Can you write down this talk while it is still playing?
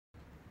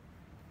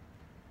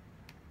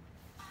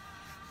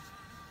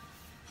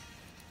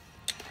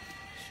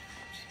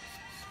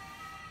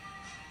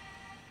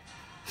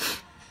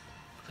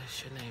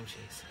Bless your name,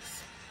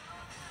 Jesus.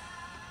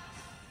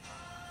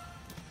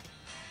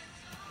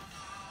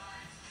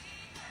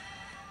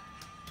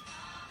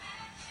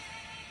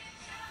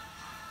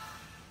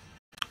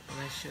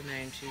 Bless your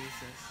name, Jesus.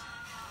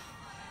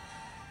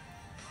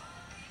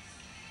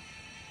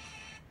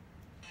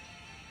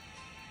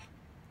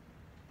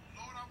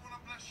 Lord, I want to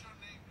bless your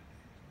name today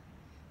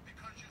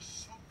because you're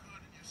so good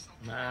and you're so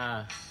good.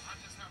 I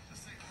just have to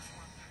say this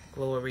one thing.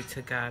 Glory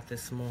to God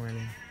this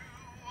morning.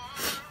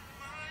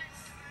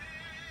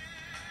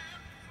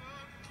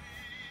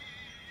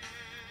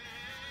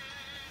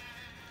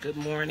 Good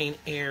morning,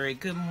 Eric.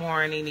 Good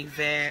morning,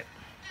 Yvette.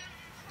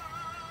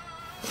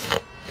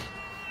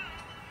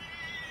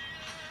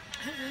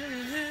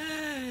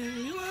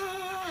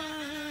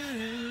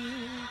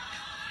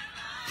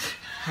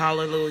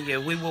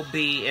 Hallelujah. We will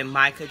be in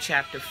Micah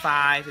chapter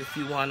 5 if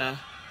you want to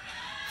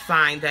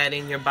find that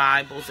in your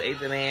Bibles.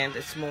 Amen.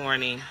 This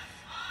morning,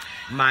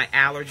 my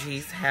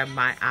allergies have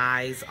my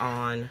eyes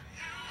on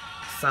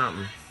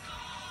something.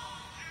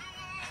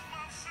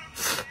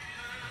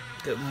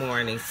 Good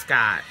morning,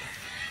 Scott.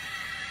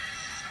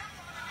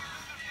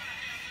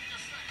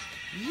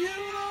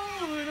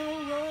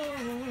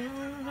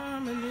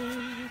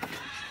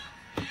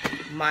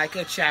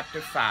 Micah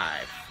chapter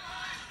 5.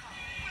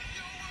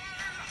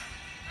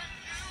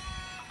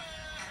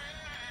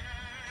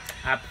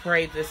 I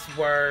pray this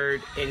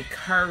word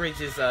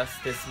encourages us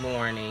this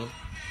morning.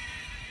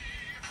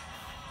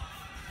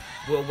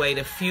 We'll wait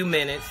a few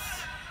minutes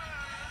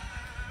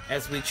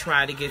as we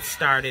try to get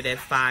started at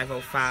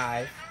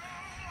 5:05.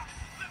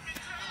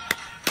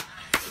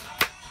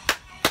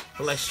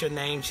 Bless your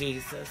name,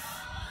 Jesus.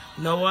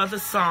 No other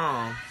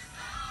song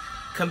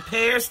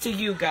compares to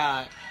you,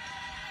 God.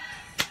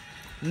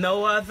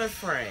 No other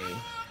phrase.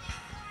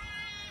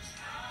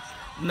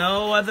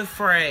 No other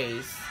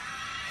phrase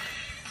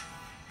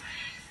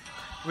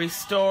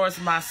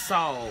restores my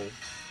soul.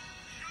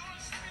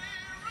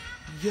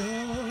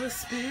 Your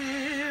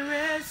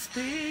spirit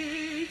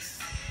speaks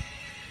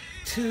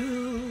to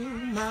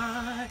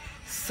my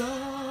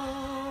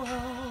soul.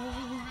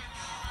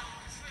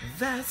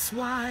 That's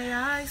why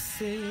I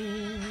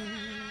sing.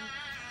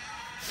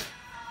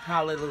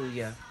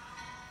 Hallelujah.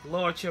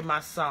 Lord, you're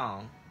my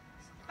song.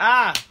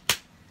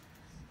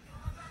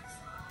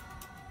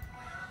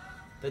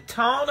 The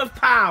tone of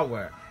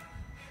power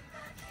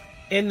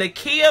in the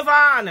key of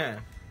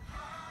honor,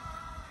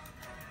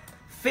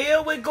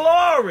 filled with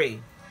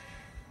glory.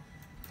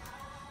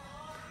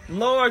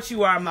 Lord,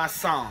 you are my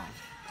song.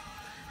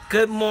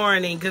 Good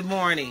morning. Good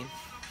morning.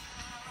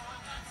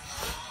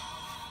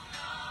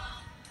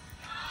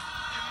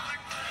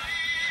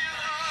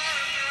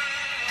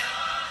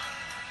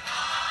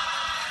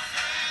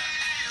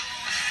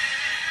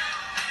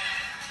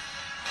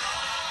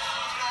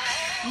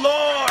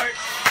 Lord.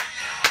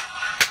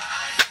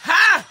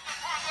 Ha!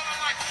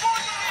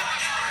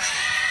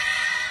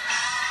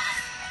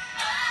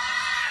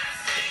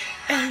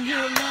 And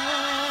your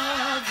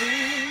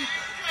loving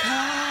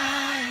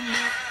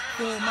kindness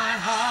for my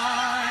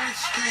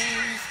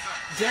heartstrings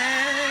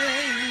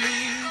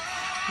daily.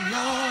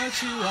 Lord,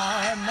 you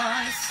are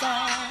my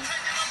song.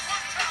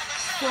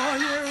 For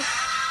your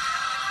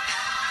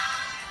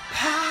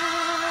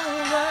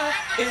power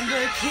in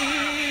the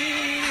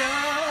key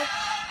of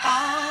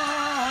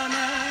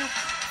honor,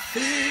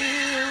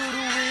 filled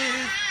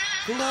with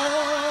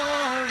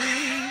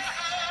glory.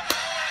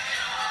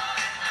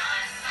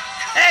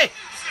 Hey!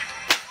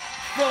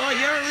 For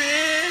your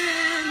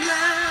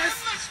endless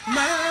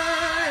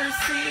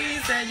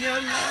mercies and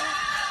your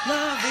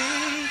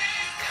loving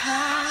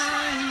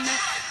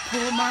kindness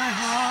pull my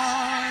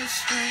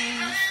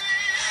heartstrings.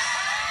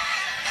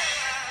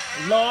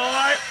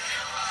 Lord,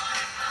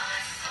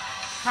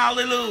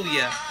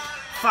 hallelujah.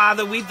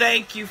 Father, we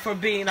thank you for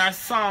being our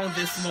song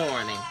this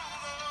morning.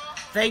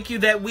 Thank you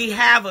that we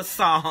have a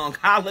song.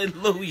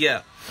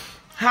 Hallelujah.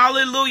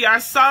 Hallelujah. Our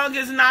song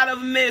is not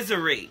of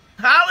misery.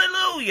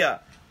 Hallelujah.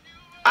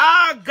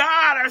 Our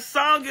God, our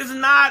song is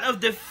not of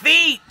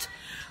defeat.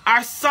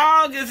 Our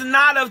song is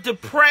not of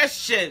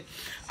depression.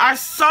 Our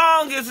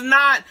song is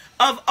not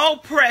of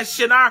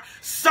oppression. Our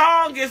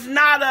song is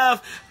not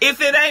of,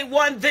 if it ain't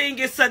one thing,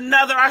 it's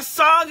another. Our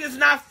song is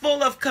not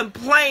full of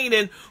complaint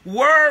and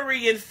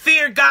worry and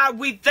fear. God,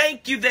 we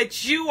thank you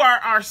that you are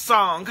our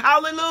song.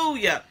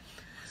 Hallelujah.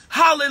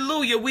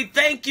 Hallelujah. We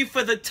thank you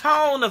for the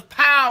tone of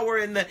power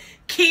and the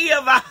key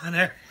of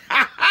honor.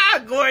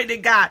 Glory to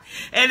God.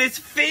 And it's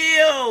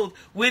filled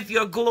with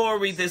your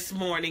glory this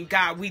morning.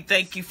 God, we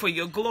thank you for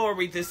your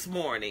glory this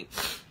morning.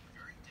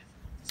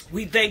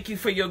 We thank you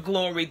for your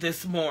glory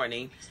this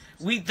morning.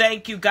 We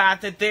thank you,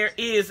 God, that there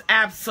is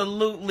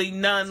absolutely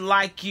none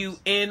like you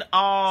in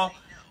all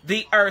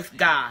the earth,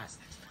 God.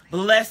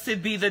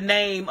 Blessed be the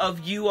name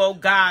of you, O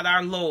God,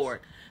 our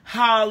Lord.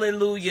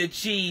 Hallelujah,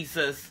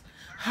 Jesus.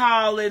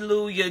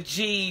 Hallelujah,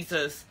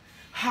 Jesus.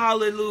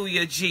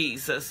 Hallelujah,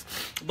 Jesus.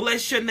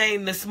 Bless your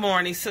name this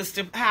morning,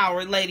 Sister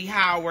Howard, Lady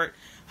Howard.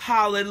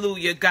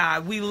 Hallelujah,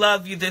 God. We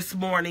love you this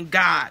morning,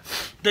 God.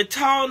 The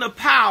tone of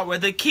power,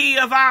 the key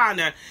of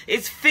honor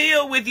is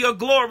filled with your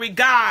glory,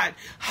 God.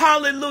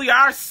 Hallelujah.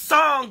 Our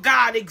song,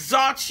 God,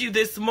 exalts you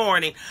this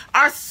morning.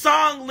 Our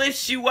song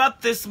lifts you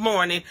up this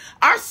morning.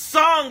 Our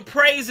song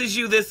praises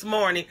you this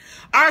morning.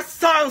 Our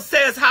song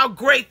says how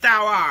great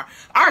thou art.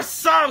 Our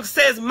song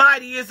says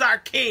mighty is our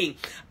King.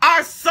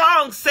 Our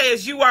song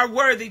says you are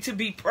worthy to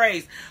be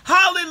praised.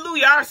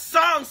 Hallelujah. Our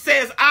song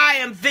says I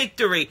am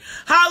victory.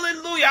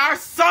 Hallelujah. Our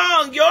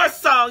song, your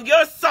song,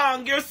 your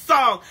song, your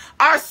song.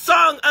 Our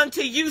song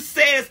unto you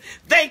says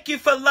thank you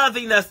for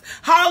loving us.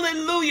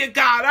 Hallelujah,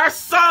 God. Our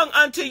song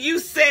unto you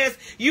says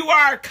you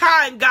are a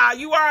kind God.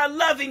 You are a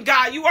loving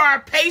God. You are a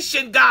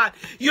patient God.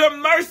 Your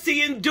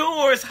mercy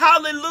endures.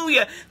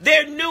 Hallelujah.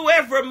 They're new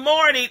every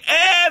morning.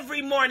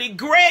 Every morning.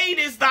 Great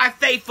is thy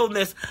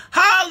faithfulness.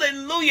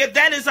 Hallelujah.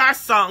 That is our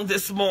song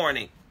this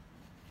morning.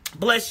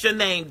 Bless your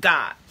name,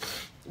 God.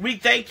 We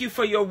thank you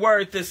for your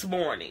word this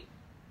morning.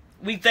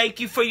 We thank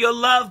you for your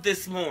love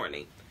this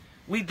morning.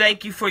 We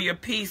thank you for your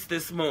peace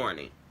this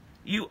morning.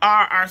 You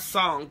are our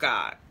song,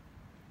 God.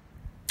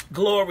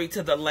 Glory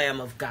to the Lamb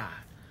of God.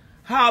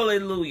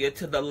 Hallelujah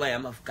to the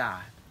Lamb of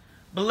God.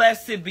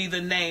 Blessed be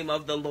the name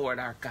of the Lord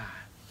our God.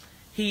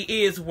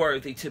 He is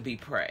worthy to be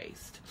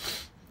praised.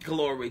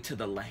 Glory to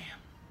the Lamb.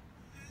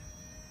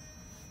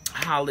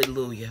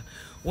 Hallelujah.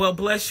 Well,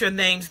 bless your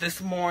names this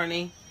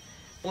morning.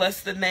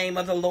 Bless the name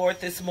of the Lord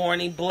this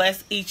morning.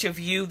 Bless each of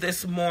you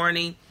this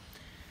morning.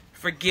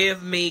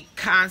 Forgive me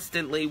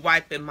constantly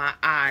wiping my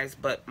eyes,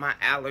 but my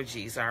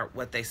allergies are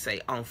what they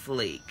say on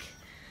fleek.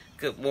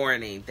 Good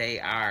morning. They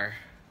are,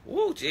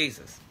 woo,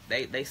 Jesus.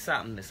 They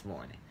something this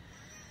morning.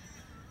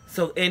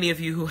 So any of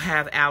you who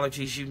have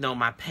allergies, you know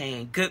my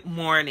pain. Good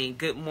morning.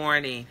 Good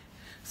morning,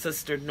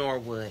 Sister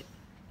Norwood.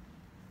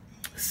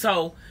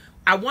 So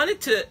I wanted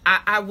to,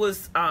 I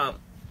was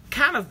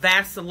kind of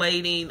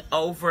vacillating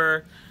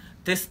over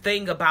this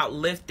thing about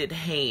lifted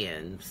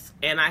hands.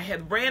 And I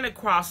had ran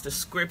across the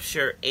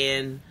scripture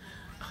in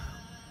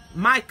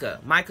Micah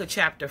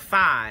chapter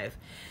 5.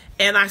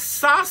 And I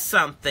saw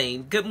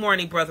something. Good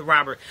morning, Brother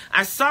Robert.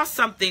 I saw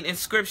something in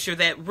scripture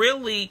that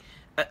really,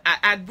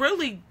 I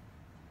really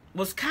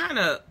was kind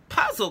of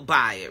puzzled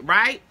by it,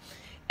 right?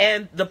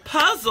 And the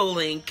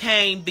puzzling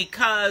came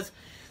because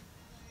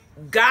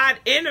God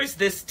enters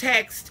this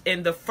text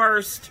in the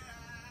first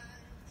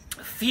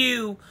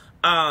few,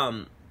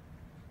 the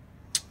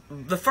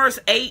first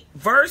 8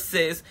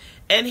 verses,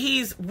 and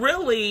he's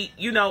really,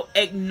 you know,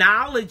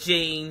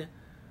 acknowledging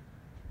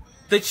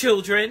the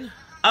children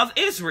of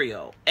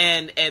Israel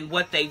and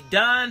what they've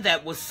done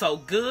that was so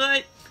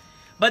good.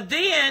 But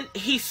then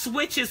he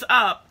switches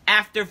up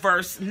after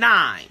verse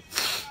 9.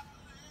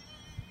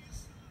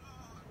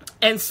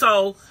 And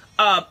so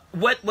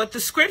what the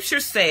scripture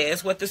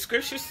says,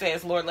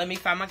 Lord, let me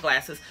find my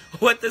glasses.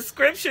 What the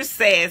scripture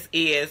says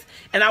is,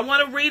 and I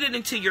want to read it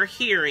into your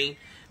hearing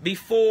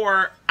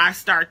before I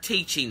start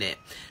teaching it,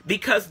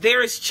 because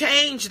there is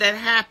change that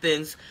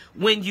happens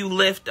when you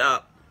lift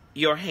up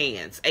your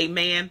hands.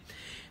 Amen.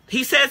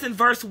 He says in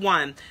verse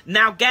 1,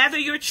 now gather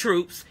your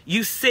troops,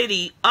 you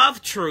city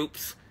of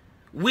troops.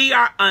 We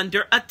are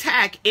under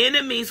attack.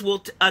 Enemies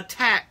will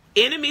attack.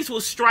 Enemies will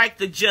strike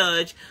the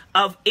judge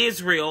of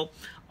Israel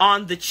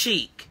on the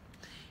cheek.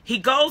 He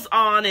goes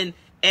on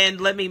and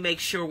let me make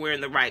sure we're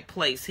in the right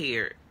place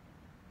here.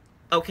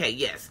 Okay,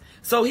 yes.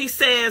 So he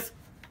says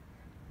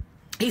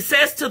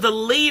to the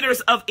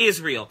leaders of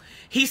Israel,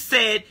 he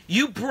said,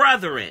 you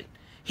brethren,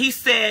 he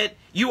said,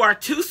 you are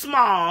too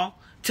small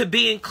to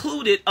be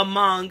included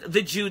among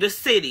the Judah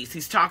cities.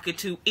 He's talking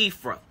to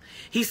Ephraim.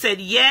 He said,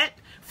 yet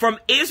from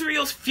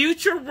Israel's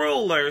future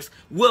rulers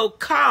will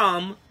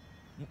come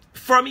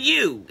from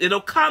you.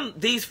 It'll come.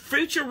 These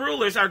future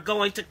rulers are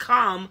going to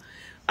come.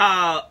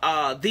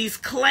 These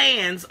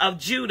clans of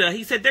Judah,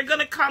 he said, they're going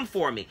to come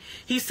for me.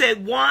 He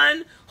said,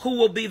 one who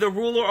will be the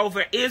ruler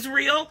over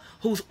Israel,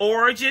 whose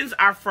origins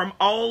are from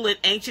old and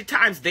ancient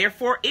times.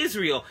 Therefore,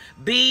 Israel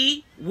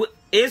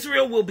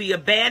will be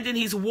abandoned.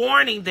 He's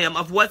warning them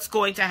of what's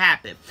going to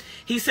happen.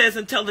 He says,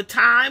 until the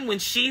time when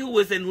she who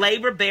is in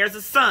labor bears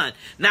a son.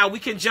 Now we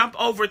can jump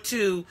over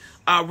to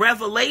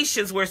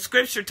Revelations, where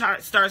scripture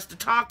starts to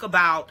talk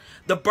about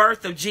the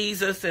birth of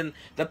Jesus and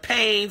the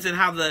pains and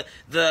how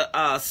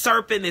the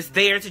serpent is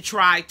there to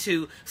try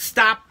to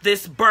stop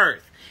this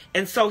birth.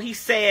 And so he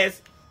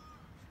says,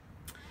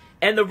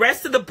 and the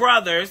rest of the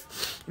brothers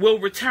will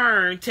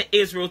return to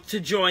Israel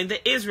to join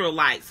the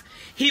Israelites.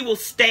 He will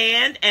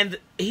stand in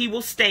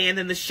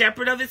the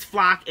shepherd of his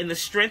flock in the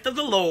strength of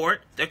the Lord.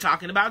 They're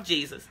talking about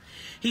Jesus.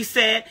 He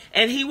said,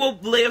 and he will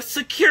live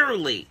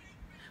securely,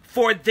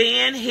 for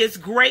then his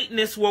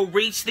greatness will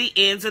reach the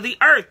ends of the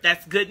earth.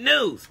 That's good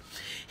news.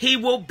 He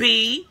will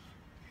be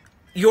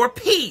your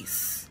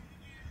peace.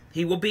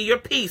 He will be your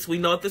peace. We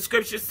know what the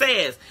scripture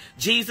says.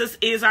 Jesus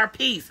is our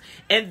peace.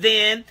 And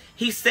then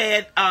he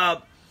said,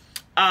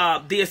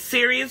 the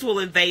Assyrians will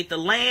invade the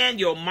land.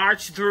 They'll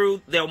march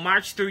through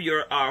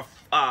your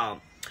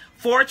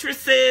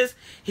fortresses.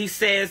 He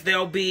says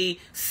there'll be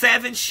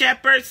 7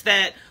 shepherds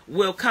that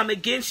will come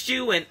against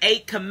you and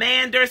 8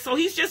 commanders. So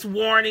he's just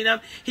warning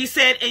them. He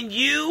said, and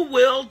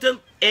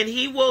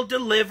he will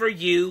deliver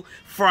you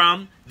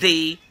from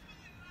the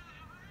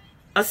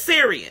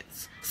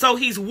Assyrians. So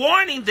he's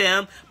warning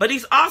them, but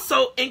he's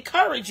also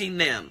encouraging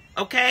them,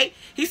 okay?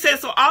 He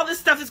says, so all this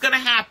stuff is going to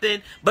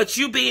happen, but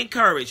you be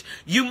encouraged.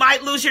 You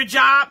might lose your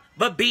job,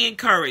 but be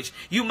encouraged.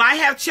 You might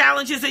have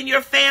challenges in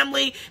your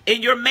family,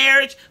 in your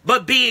marriage,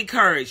 but be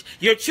encouraged.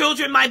 Your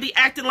children might be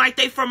acting like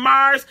they from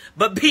Mars,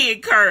 but be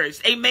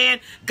encouraged.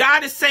 Amen.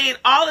 God is saying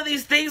all of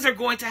these things are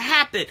going to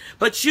happen,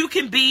 but you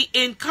can be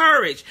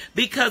encouraged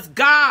because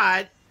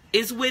God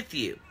is with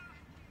you.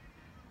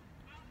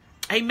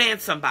 Amen,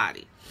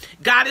 somebody.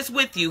 God is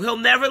with you. He'll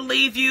never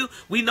leave you.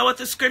 We know what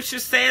the scripture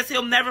says.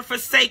 He'll never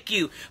forsake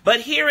you.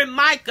 But here in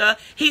Micah,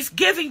 he's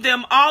giving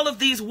them all of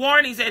these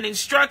warnings and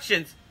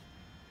instructions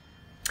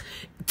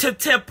to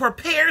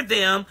prepare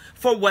them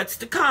for what's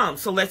to come.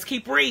 So let's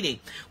keep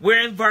reading.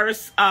 We're in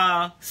verse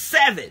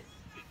 7.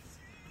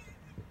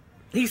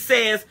 He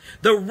says,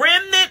 the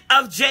remnant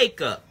of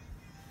Jacob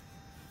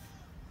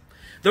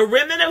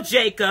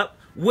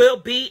will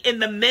be in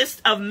the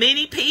midst of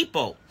many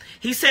people.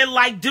 He said,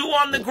 like dew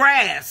on the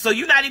grass. So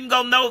you're not even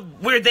going to know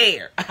we're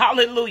there.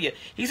 Hallelujah.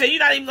 He said, you're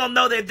not even going to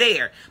know they're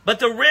there. But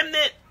the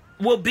remnant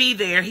will be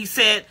there. He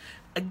said,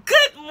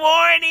 good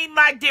morning,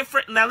 my dear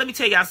friend. Now, let me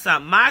tell y'all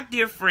something. My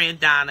dear friend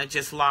Donna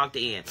just logged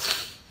in.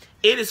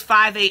 It is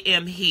 5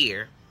 a.m.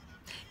 here.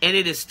 And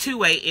it is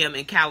 2 a.m.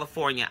 in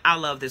California. I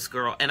love this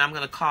girl. And I'm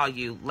going to call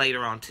you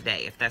later on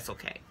today, if that's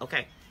okay.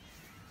 Okay.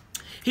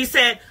 He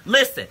said,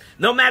 listen,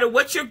 no matter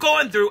what you're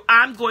going through,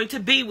 I'm going to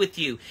be with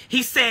you.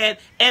 He said,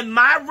 and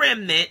my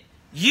remnant,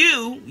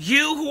 you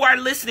who are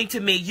listening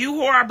to me, you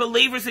who are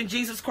believers in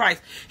Jesus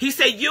Christ, he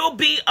said, you'll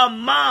be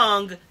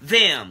among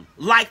them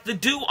like the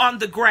dew on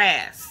the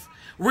grass,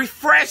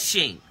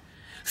 refreshing.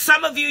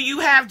 Some of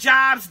you have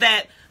jobs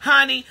that,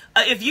 honey,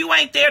 if you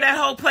ain't there, that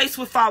whole place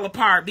will fall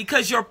apart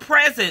because your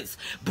presence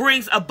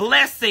brings a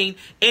blessing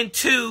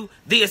into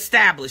the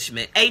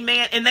establishment.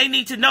 Amen. And they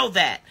need to know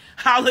that.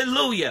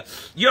 Hallelujah.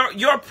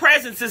 Your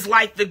presence is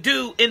like the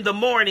dew in the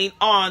morning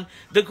on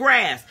the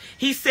grass.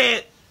 He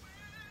said,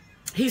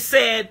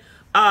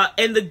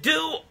 and the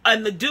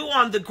dew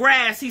on the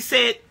grass, he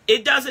said,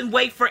 it doesn't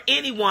wait for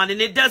anyone and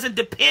it doesn't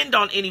depend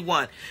on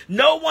anyone.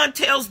 No one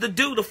tells the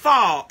dew to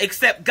fall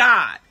except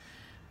God.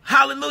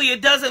 Hallelujah.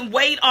 It doesn't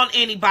wait on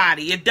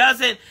anybody. It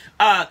doesn't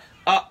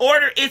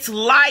order its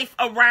life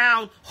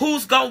around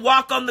who's going to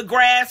walk on the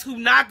grass, who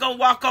not going to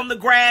walk on the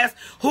grass,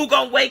 who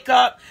going to wake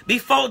up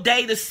before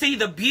day to see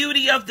the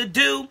beauty of the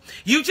dew.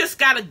 You just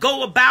got to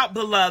go about,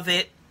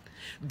 beloved,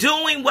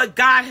 doing what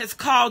God has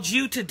called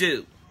you to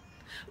do.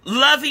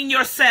 Loving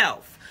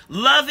yourself,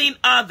 loving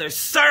others,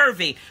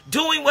 serving,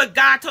 doing what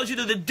God told you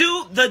to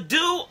do. The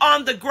dew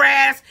on the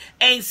grass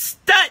ain't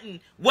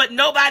stunting what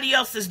nobody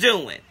else is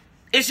doing.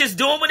 It's just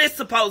doing what it's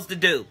supposed to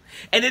do.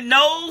 And it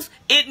knows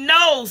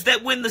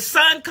that when the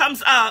sun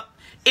comes up,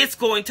 it's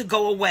going to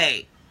go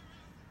away.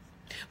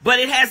 But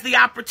it has the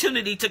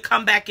opportunity to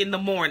come back in the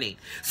morning.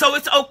 So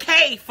it's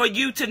okay for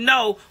you to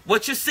know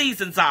what your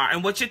seasons are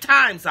and what your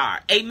times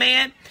are.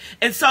 Amen.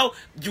 And so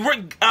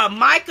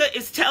Micah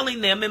is telling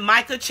them in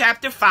Micah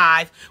chapter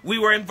 5, we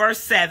were in verse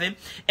 7,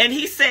 and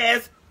he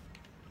says,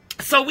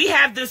 so we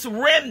have this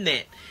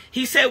remnant.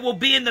 He said, will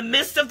be in the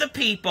midst of the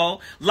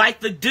people like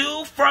the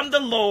dew from the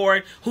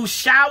Lord who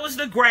showers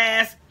the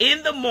grass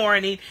in the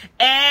morning.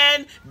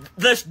 And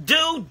the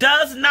dew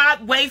does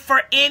not wait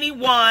for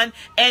anyone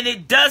and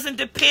it doesn't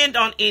depend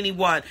on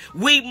anyone.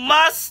 We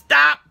must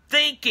stop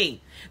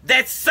thinking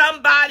that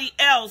somebody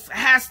else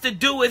has to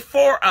do it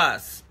for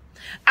us.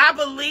 I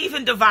believe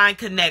in divine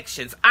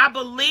connections. I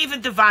believe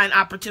in divine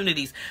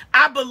opportunities.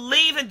 I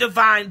believe in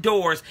divine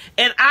doors.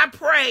 And I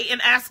pray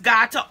and ask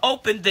God to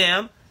open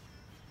them.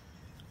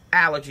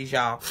 Allergies,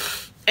 y'all.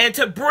 And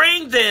to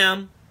bring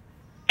them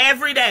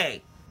every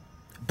day.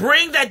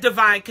 Bring that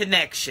divine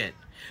connection.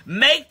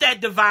 Make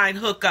that divine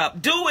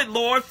hookup. Do it,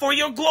 Lord, for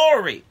your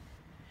glory.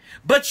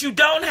 But you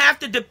don't have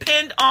to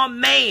depend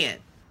on man.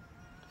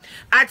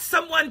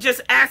 Someone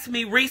just asked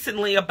me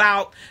recently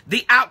about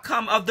the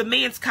outcome of the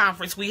men's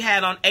conference we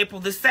had on April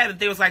the 7th.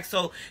 They was like,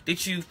 so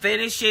did you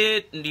finish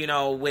it,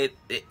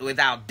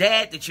 without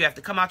debt? Did you have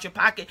to come out your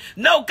pocket?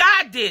 No,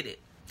 God did it.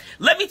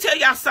 Let me tell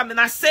y'all something.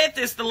 I said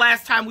this the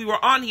last time we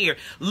were on here.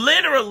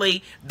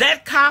 Literally,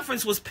 that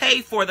conference was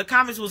paid for. The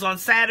conference was on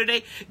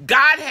Saturday.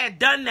 God had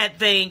done that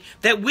thing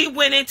that we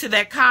went into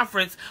that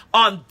conference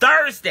on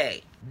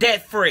Thursday,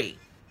 debt-free.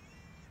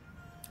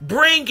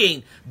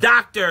 Bringing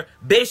Dr.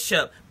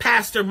 Bishop,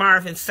 Pastor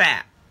Marvin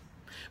Sapp.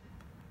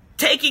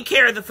 Taking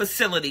care of the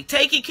facility.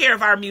 Taking care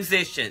of our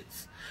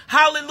musicians.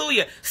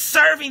 Hallelujah.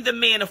 Serving the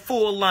men a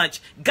full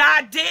lunch.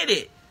 God did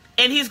it.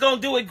 And he's going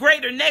to do it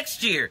greater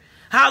next year.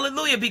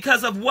 Hallelujah,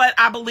 because of what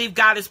I believe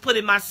God has put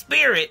in my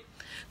spirit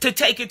to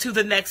take it to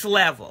the next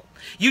level.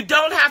 You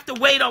don't have to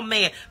wait on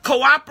man.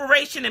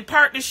 Cooperation and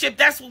partnership,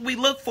 that's what we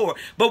look for.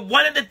 But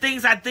one of the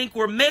things I think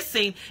we're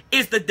missing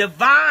is the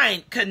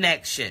divine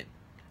connection,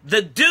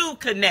 the due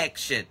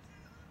connection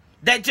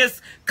that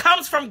just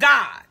comes from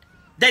God,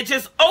 that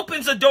just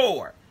opens a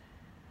door.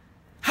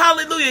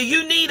 Hallelujah.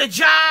 You need a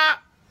job,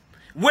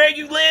 where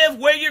you live,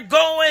 where you're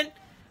going.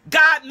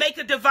 God, make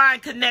a divine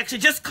connection.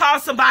 Just call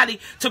somebody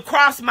to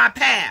cross my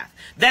path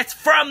that's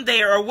from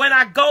there, or when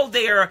I go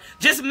there.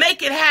 Just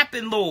make it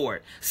happen,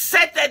 Lord.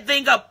 Set that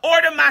thing up.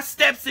 Order my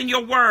steps in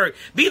your word.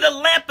 Be the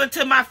lamp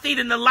unto my feet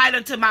and the light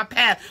unto my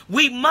path.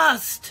 We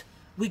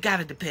got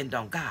to depend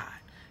on God,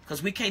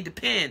 because we can't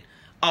depend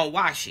on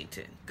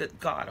Washington. Good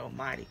God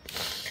Almighty.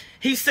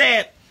 He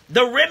said,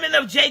 the remnant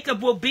of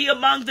Jacob will be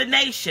among the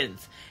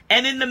nations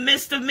and in the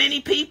midst of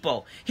many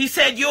people. He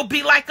said, you'll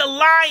be like a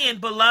lion,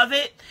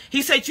 beloved.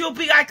 He said, you'll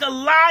be like a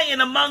lion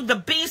among the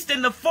beasts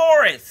in the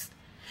forest.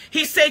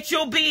 He said,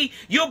 you'll be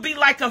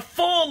like a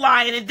full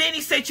lion. And then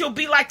he said, you'll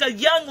be like a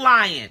young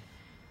lion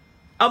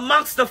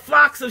amongst the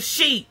flocks of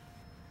sheep.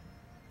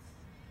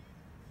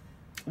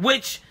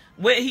 Which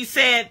he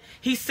said,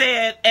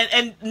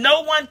 and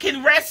no one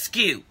can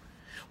rescue.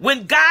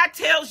 When God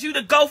tells you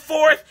to go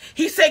forth,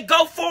 he said,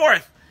 go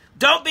forth.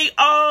 Don't be,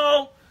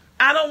 I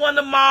don't want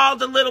to maul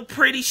the little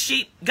pretty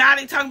sheep. God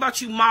ain't talking about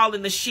you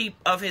mauling the sheep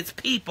of his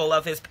people,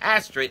 of his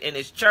pastorate in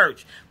his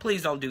church.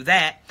 Please don't do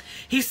that.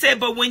 He said,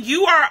 but when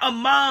you are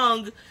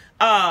among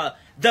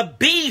the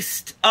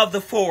beast of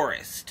the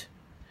forest,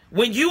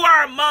 when you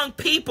are among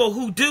people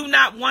who do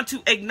not want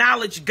to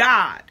acknowledge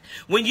God,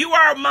 when you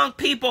are among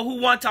people who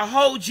want to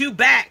hold you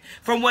back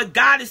from what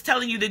God is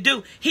telling you to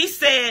do, he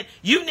said,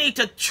 you need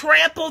to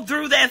trample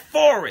through that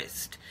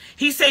forest.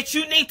 He said,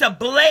 you need to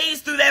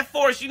blaze through that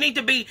forest. You need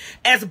to be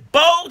as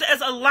bold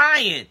as a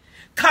lion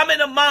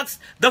coming amongst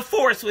the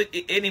forest.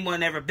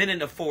 Anyone ever been in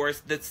the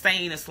forest? The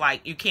saying is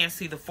like, you can't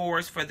see the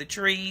forest for the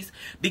trees,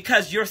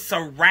 because you're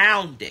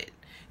surrounded.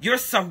 You're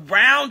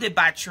surrounded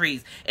by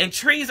trees. And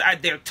trees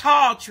they're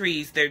tall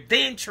trees. They're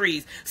thin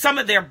trees. Some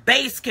of their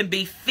base can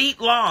be feet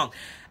long.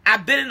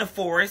 I've been in the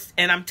forest,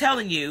 and I'm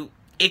telling you,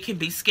 it can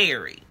be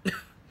scary.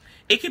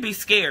 It can be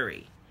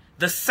scary.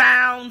 The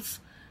sounds,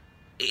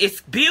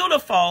 it's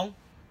beautiful.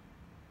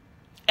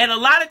 And a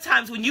lot of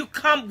times when you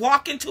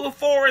walk into a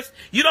forest,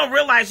 you don't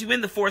realize you're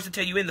in the forest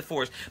until you're in the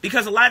forest.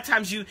 Because a lot of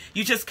times you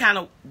just kind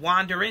of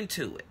wander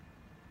into it.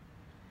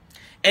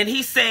 And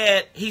he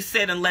said,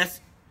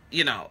 unless,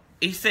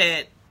 he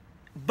said,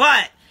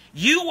 but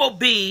you will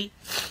be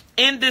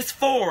in this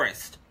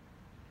forest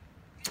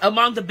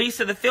among the beasts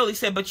of the field. He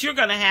said, but you're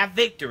going to have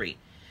victory.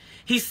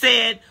 He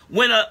said,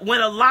 when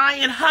a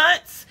lion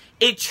hunts,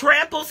 it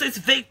tramples its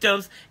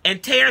victims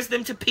and tears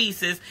them to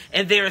pieces,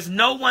 and there is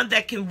no one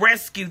that can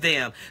rescue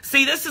them.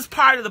 See, this is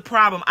part of the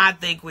problem, I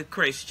think, with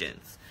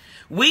Christians.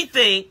 We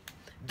think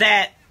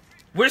that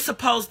we're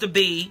supposed to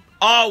be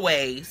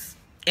always,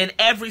 in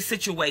every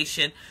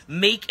situation,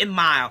 meek and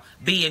mild.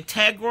 Be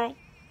integral,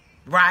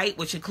 right?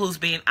 Which includes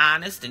being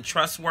honest and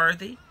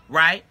trustworthy,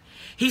 right?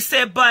 He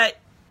said, but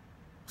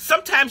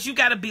sometimes you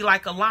got to be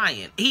like a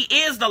lion. He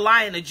is the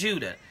Lion of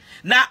Judah.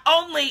 Not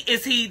only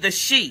is he the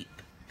sheep,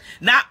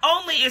 not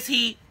only is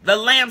he the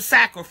lamb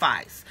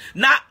sacrifice,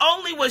 not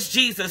only was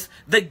Jesus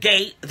the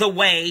gate, the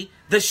way,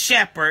 the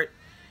shepherd,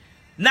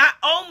 not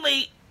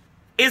only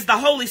is the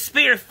Holy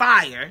Spirit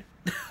fire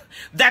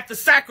that the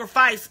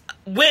sacrifice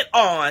went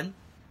on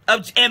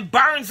and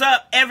burns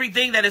up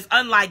everything that is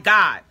unlike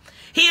God.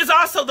 He is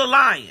also the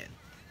lion.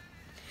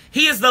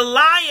 He is the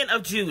Lion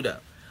of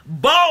Judah.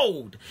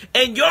 Bold.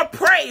 And your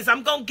praise,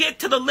 I'm going to get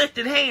to the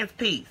lifted hands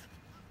piece.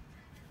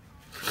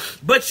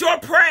 But your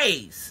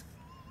praise,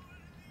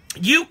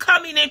 you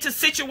coming into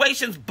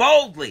situations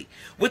boldly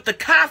with the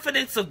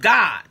confidence of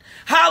God.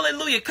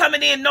 Hallelujah.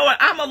 Coming in knowing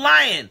I'm a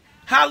lion.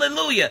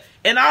 Hallelujah.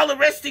 And all the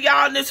rest of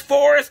y'all in this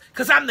forest,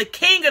 because I'm the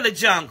king of the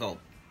jungle.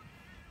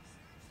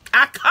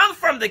 I come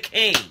from the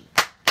king.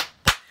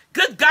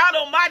 Good God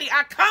Almighty,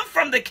 I come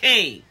from the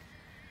king.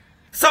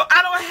 So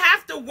I don't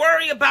have to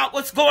worry about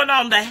what's going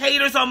on. The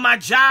haters on my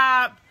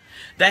job,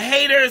 the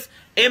haters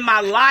in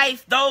my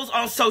life, those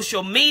on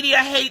social media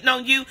hating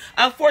on you.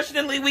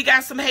 Unfortunately, we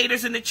got some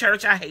haters in the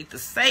church. I hate to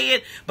say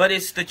it, but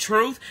it's the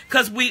truth,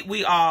 because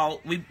we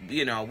all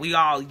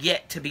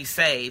yet to be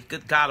saved.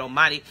 Good God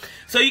Almighty.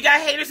 So you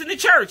got haters in the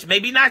church,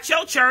 maybe not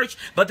your church,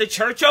 but the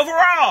church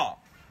overall.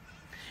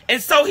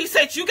 And so he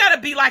said, you got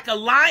to be like a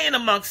lion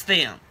amongst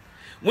them.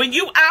 When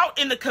you out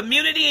in the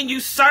community and you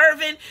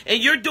serving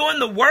and you're doing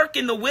the work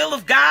in the will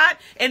of God,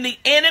 and the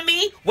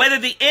enemy, whether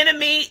the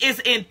enemy is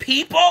in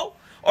people,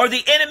 or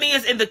the enemy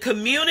is in the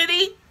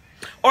community,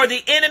 or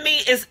the enemy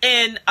is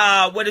in,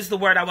 what is the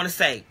word I want to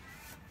say?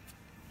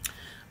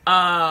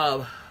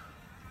 The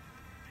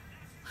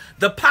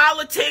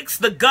politics,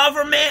 the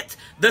government,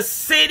 the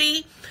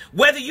city,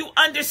 whether you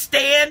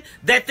understand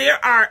that there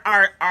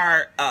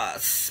are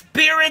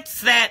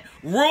spirits that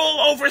rule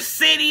over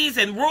cities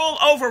and rule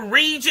over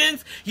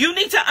regions, you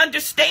need to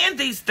understand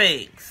these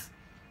things.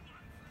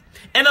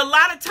 And a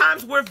lot of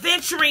times we're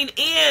venturing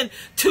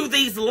into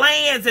these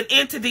lands and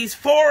into these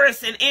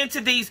forests and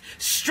into these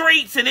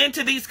streets and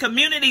into these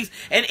communities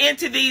and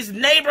into these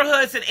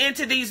neighborhoods and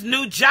into these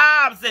new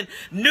jobs and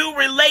new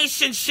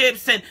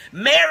relationships and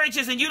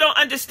marriages, and you don't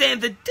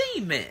understand the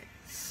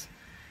demons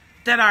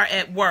that are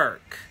at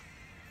work.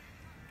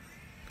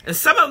 And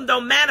some of them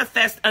don't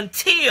manifest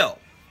until,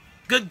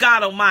 good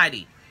God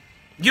Almighty,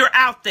 you're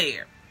out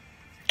there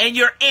and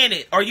you're in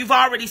it, or you've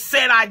already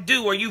said I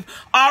do, or you've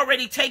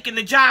already taken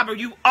the job, or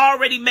you've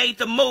already made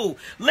the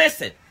move.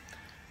 Listen,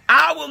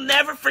 I will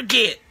never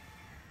forget.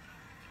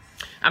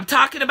 I'm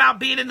talking about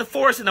being in the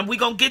forest, and we're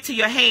going to get to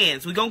your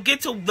hands. We're going to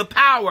get to the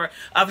power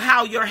of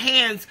how your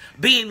hands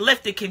being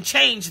lifted can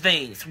change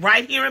things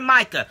right here in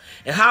Micah.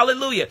 And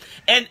hallelujah.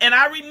 And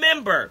I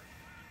remember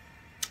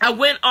I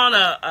went on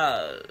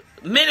a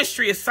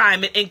ministry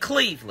assignment in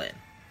Cleveland.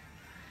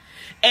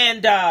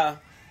 And,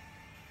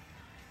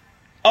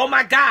 oh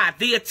my God,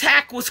 the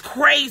attack was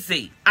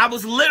crazy. I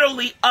was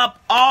literally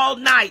up all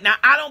night. Now,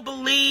 I don't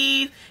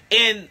believe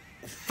in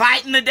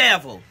fighting the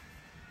devil.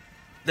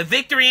 The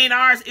victory ain't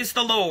ours, it's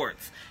the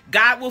Lord's.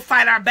 God will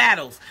fight our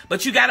battles.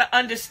 But you got to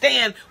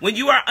understand, when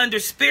you are under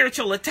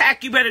spiritual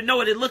attack, you better know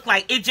what it look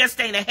like. It just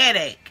ain't a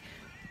headache.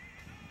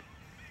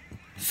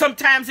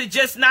 Sometimes it's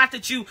just not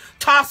that you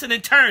tossing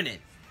and turning.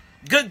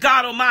 Good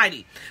God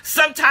Almighty.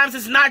 Sometimes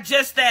it's not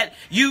just that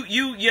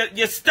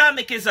your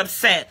stomach is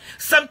upset.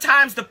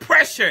 Sometimes the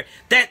pressure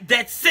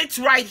that sits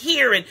right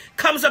here and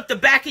comes up the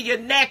back of your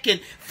neck and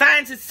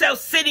finds itself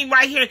sitting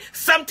right here.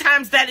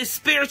 Sometimes that is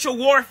spiritual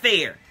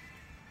warfare.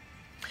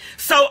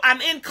 So I'm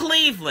in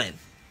Cleveland.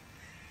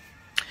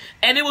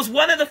 And it was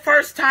one of the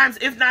first times,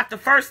 if not the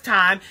first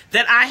time,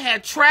 that I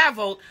had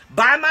traveled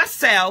by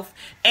myself,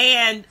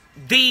 and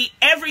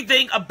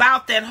everything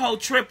about that whole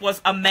trip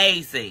was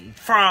amazing.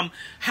 From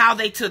how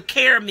they took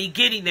care of me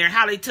getting there,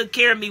 how they took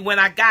care of me when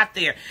I got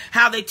there,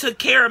 how they took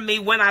care of me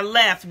when I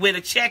left with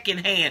a check in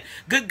hand.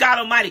 Good God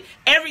Almighty.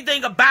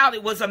 Everything about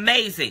it was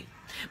amazing.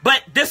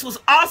 But this was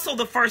also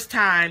the first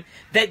time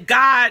that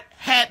God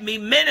had me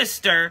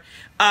minister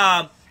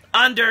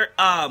under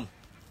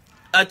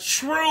a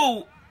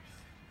true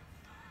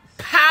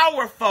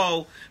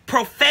powerful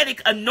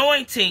prophetic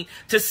anointing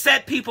to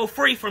set people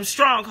free from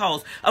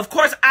strongholds. Of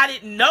course, I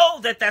didn't know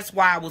that that's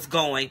why I was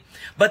going,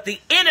 but the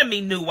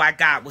enemy knew why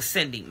God was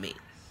sending me.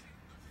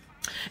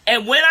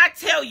 And when I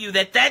tell you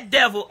that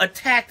devil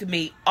attacked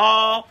me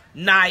all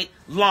night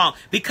long,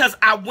 because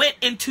I went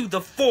into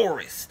the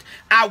forest,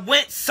 I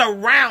went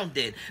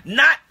surrounded,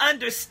 not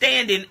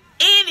understanding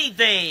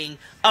anything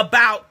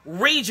about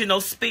regional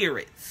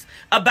spirits,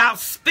 about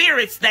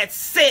spirits that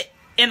sit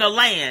in a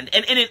land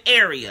and in an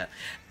area.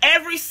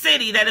 Every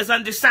city that is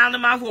under sound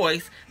of my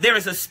voice, there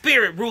is a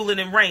spirit ruling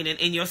and reigning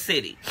in your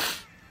city.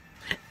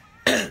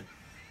 And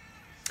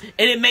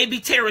it may be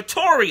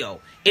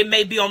territorial. It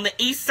may be on the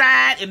east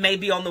side. It may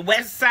be on the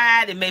west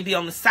side. It may be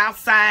on the south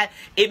side.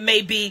 It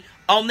may be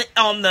on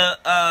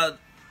the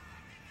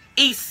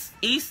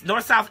east,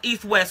 north, south,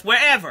 east, west,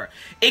 wherever.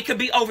 It could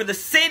be over the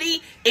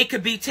city. It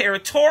could be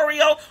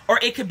territorial, or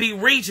it could be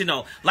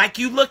regional. Like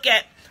you look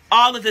at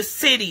all of the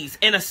cities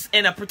in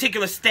a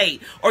particular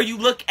state, or you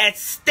look at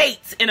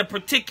states in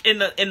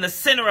the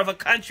center of a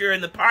country or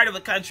in the part of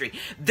a country.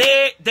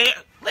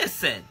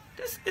 Listen,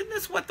 isn't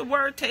this what the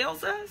word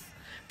tells us?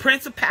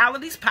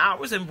 Principalities,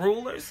 powers, and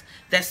rulers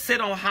that sit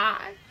on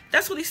high.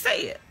 That's what he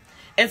said.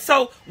 And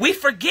so we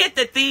forget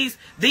that these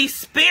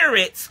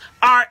spirits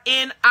are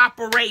in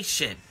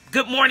operation.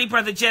 Good morning,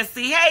 Brother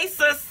Jesse. Hey,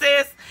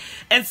 sis.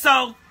 And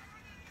so,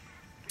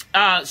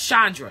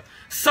 Chandra.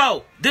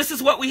 So this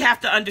is what we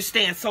have to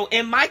understand. So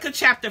in Micah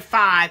chapter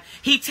 5,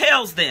 he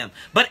tells them,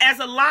 but as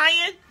a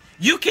lion,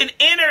 you can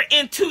enter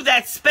into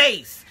that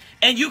space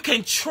and you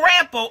can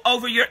trample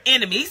over your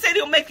enemy. He said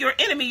he'll make your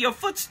enemy your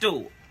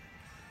footstool.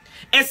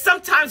 And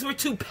sometimes we're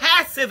too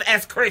passive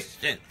as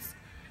Christians.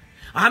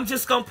 I'm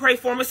just going to pray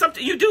for him.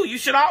 Something you do. You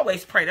should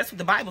always pray. That's what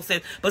the Bible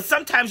says. But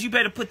sometimes you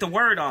better put the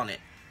word on it.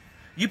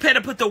 You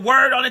better put the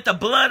word on it, the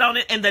blood on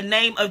it, in the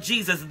name of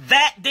Jesus.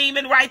 That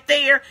demon right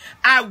there,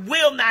 I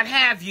will not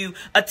have you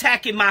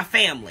attacking my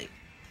family.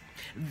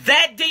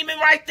 That demon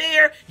right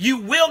there, you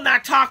will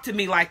not talk to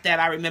me like that.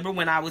 I remember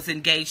when I was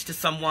engaged to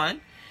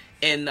someone,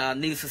 and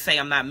needless to say,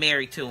 I'm not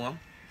married to him.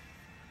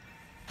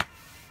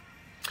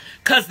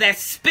 Because that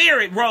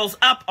spirit rose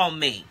up on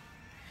me.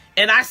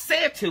 And I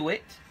said to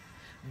it,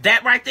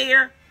 that right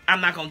there, I'm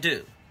not going to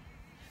do.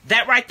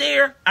 That right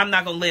there, I'm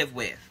not going to live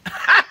with.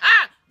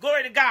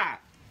 Glory to God.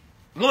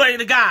 Glory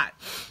to God.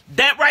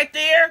 That right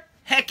there,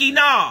 hecky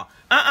no.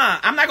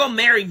 I'm not going to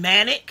marry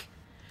manic.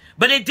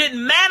 But it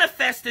didn't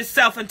manifest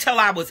itself until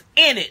I was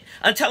in it,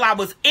 until I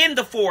was in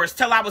the forest,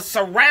 till I was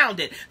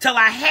surrounded, till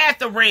I had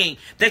the ring.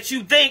 That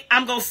you think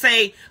I'm going to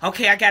say,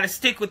 okay, I got to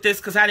stick with this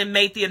because I didn't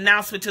make the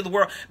announcement to the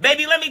world.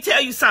 Baby, let me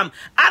tell you something.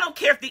 I don't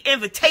care if the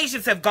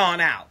invitations have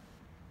gone out.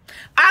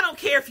 I don't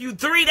care if you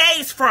 3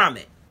 days from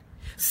it.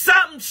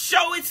 Something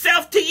show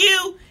itself to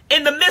you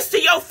in the midst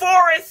of your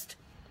forest.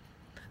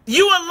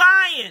 You a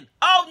lion.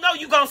 Oh, no,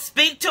 you going to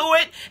speak to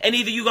it, and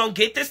either you going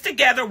to get this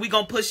together or we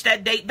going to push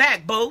that date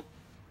back, boo.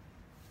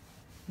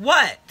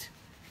 What?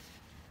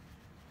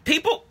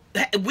 People,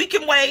 we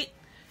can wait,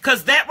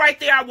 because that right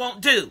there I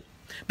won't do.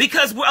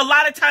 Because a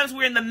lot of times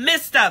we're in the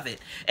midst of it.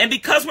 And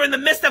because we're in the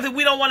midst of it,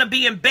 we don't want to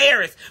be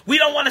embarrassed. We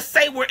don't want to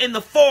say we're in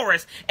the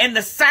forest, and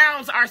the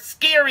sounds are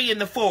scary in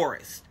the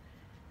forest.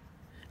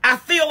 I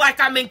feel like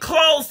I'm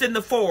enclosed in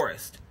the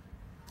forest.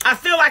 I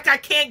feel like I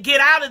can't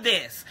get out of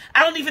this.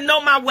 I don't even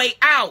know my way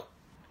out.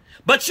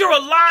 But you're a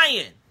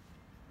lion.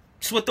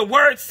 That's what the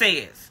word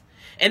says.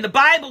 And the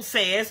Bible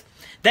says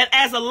that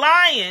as a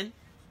lion,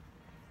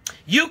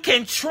 you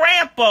can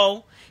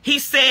trample. He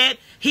says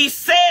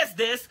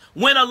this,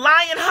 when a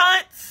lion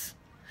hunts,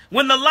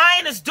 when the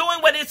lion is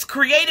doing what it's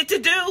created to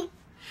do,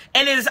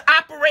 and it is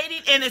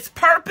operating in its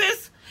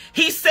purpose,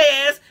 he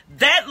says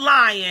that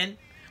lion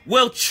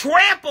will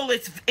trample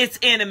its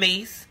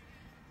enemies,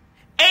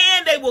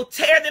 and they will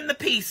tear them to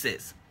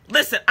pieces.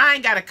 Listen, I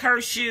ain't got to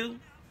curse you.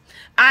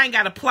 I ain't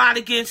got to plot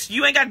against you.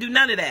 You ain't got to do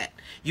none of that.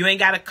 You ain't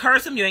got to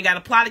curse them. You ain't got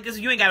to plot against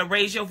them. You ain't got to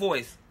raise your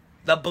voice.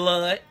 The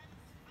blood.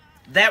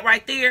 That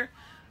right there.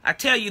 I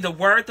tell you, the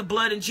word, the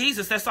blood, and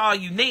Jesus, that's all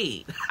you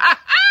need.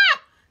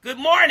 Good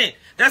morning.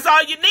 That's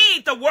all you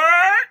need. The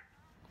word,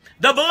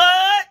 the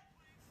blood,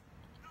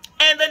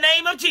 and the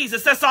name of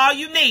Jesus. That's all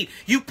you need.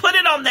 You put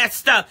it on that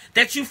stuff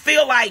that you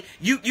feel like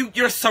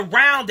you're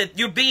surrounded.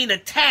 You're being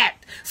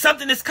attacked.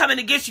 Something is coming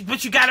against you,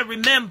 but you got to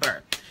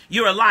remember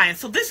you're a lion.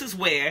 So this is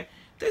where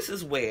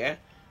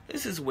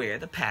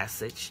the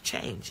passage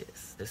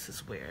changes. This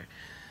is where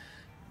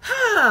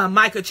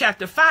Micah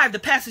chapter 5, the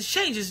passage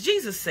changes.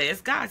 Jesus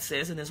says, God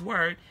says in his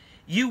word,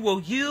 you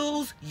will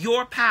use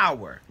your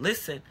power,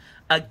 listen,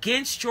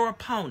 against your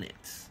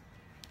opponents.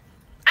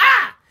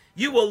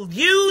 You will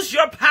use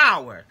your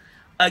power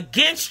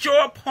against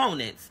your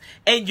opponents,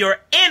 and your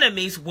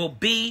enemies will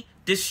be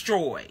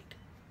destroyed.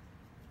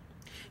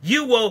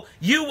 You will,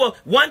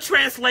 one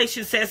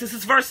translation says, this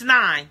is verse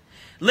 9.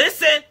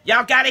 Listen,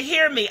 y'all got to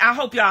hear me. I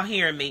hope y'all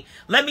hear me.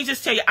 Let me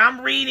just tell you,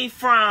 I'm reading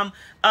from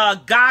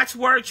God's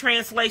Word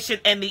translation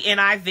and the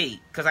NIV,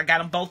 because I got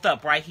them both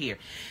up right here.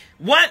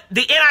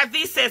 The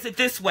NIV says it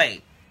this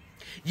way.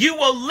 You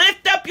will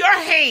lift up your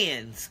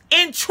hands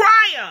in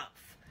triumph,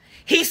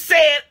 he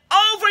said,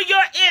 over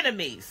your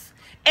enemies,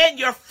 and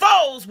your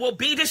foes will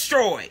be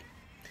destroyed.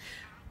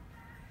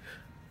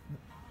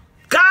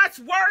 God's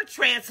Word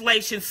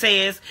translation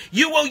says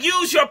you will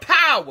use your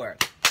power.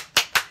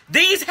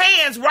 These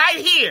hands right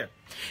here.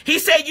 He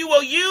said you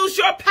will use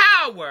your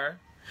power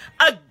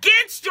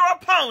against your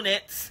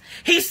opponents.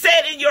 He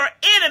said, and your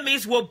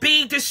enemies will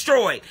be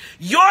destroyed.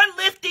 Your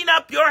lifting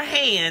up your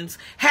hands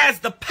has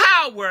the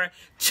power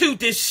to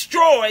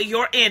destroy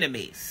your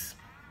enemies.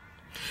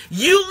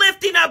 You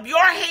lifting up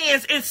your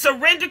hands in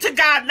surrender to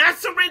God, not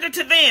surrender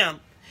to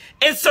them,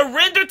 and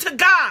surrender to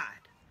God,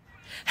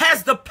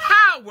 has the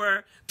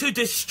power to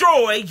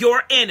destroy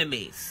your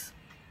enemies.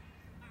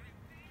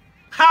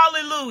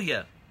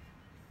 Hallelujah.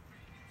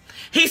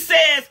 He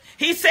says,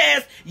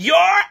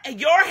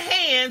 your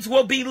hands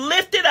will be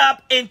lifted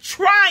up in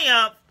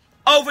triumph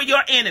over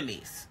your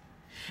enemies.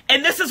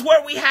 And this is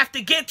where we have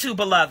to get to,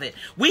 beloved.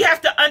 We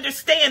have to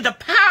understand the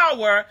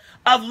power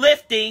of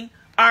lifting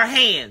our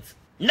hands.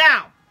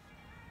 Now,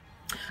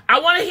 I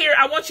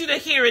want you to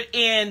hear it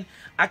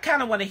I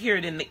kind of want to hear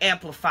it in the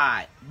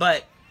Amplified,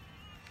 but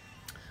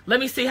let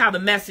me see how the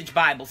Message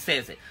Bible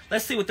says it.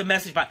 Let's see what the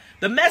Message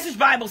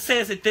Bible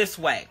says it this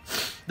way.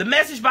 The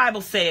Message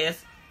Bible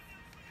says,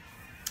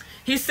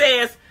 he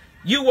says,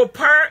 you will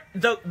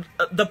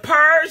the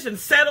purge and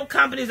settle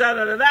companies,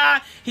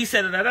 He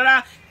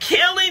said,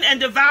 killing and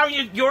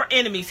devouring your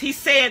enemies. He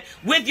said,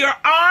 with your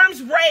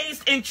arms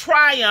raised in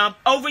triumph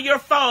over your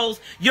foes,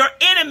 your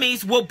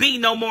enemies will be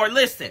no more.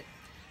 Listen,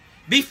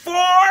 before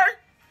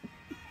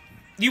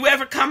you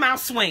ever come out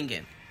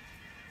swinging,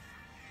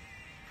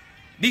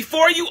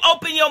 before you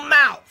open your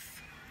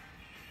mouth,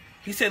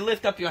 he said,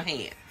 lift up your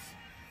hands.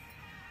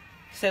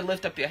 He said,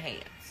 lift up your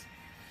hands.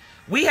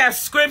 We have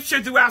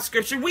scripture throughout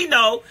scripture. We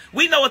know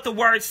what the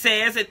word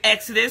says in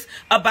Exodus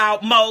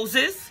about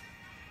Moses.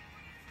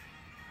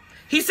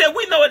 He said,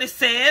 we know what it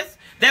says,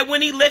 that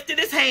when he lifted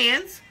his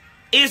hands,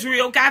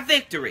 Israel got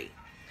victory.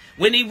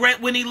 When he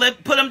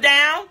put them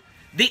down,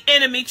 the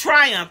enemy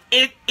triumphed.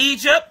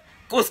 Egypt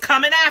was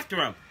coming after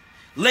him.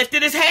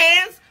 Lifted his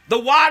hands, the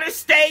water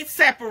stayed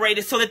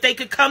separated so that they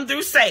could come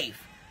through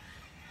safe.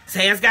 His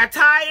hands got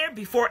tired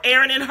before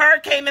Aaron and Hur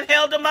came and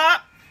held him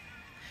up.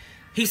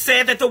 He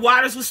said that the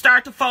waters would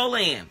start to fall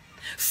in.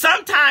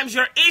 Sometimes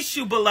your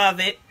issue,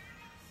 beloved,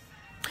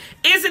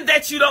 isn't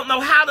that you don't know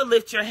how to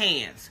lift your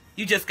hands.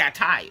 You just got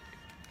tired.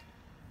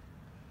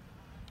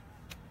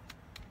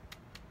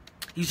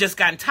 You just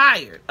gotten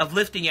tired of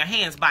lifting your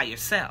hands by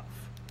yourself.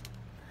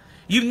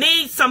 You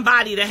need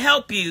somebody to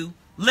help you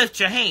lift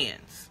your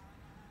hands.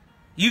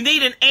 You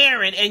need an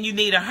Aaron and you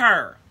need a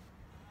Hur.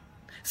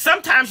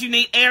 Sometimes you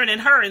need Aaron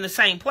and Hur in the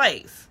same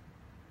place.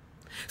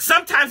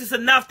 Sometimes it's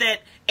enough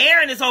that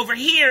Aaron is over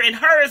here and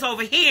her is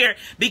over here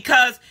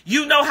because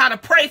you know how to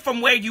pray from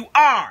where you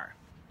are.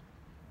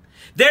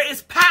 There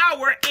is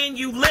power in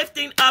you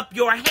lifting up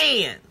your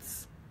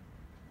hands.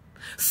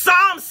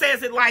 Psalm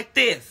says it like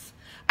this: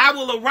 I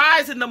will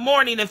arise in the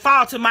morning and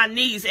fall to my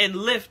knees and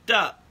lift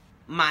up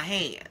my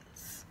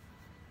hands.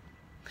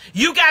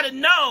 You got to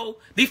know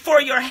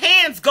before your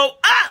hands go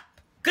up,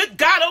 good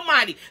God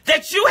Almighty,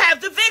 that you have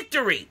the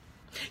victory.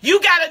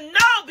 You got to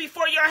know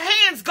before your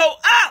hands go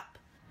up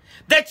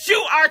that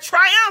you are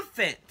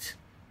triumphant.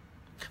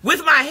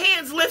 With my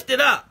hands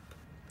lifted up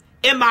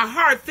and my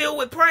heart filled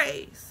with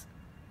praise,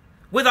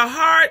 with a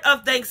heart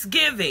of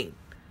thanksgiving,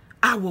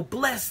 I will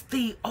bless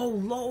thee, O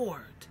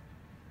Lord.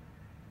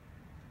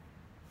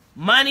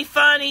 Money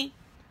funny,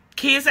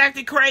 kids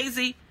acting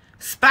crazy,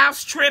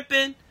 spouse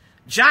tripping,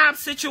 job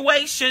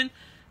situation,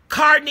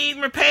 car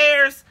needing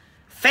repairs,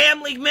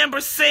 family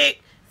member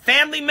sick,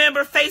 family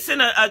member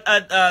facing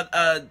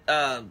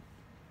a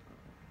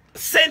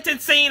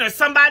sentencing or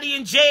somebody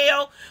in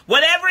jail,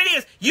 whatever it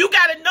is, you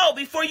got to know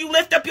before you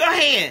lift up your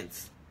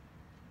hands.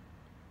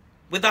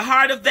 With a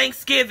heart of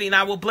thanksgiving,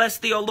 I will bless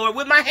thee, O Lord.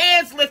 With my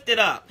hands lifted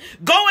up.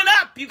 Going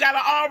up, you got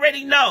to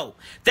already know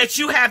that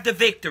you have the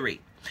victory.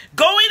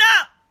 Going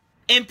up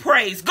in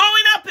praise,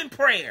 going up in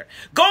prayer,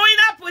 going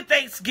up with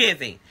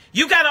thanksgiving.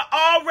 You got to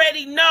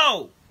already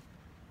know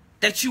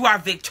that you are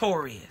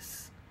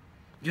victorious.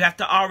 You have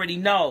to already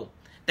know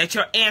that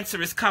your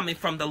answer is coming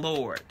from the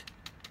Lord.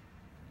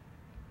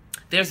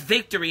 There's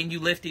victory in you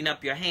lifting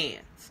up your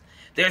hands.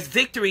 There's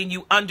victory in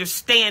you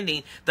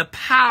understanding the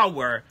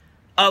power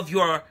of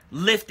your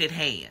lifted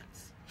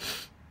hands.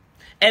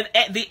 And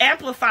the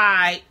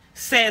Amplified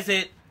says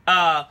it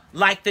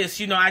like this.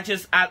 You know,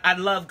 I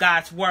love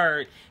God's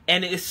word.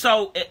 And it's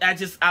so,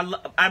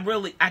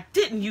 I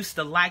didn't used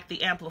to like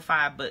the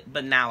Amplified,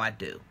 but now I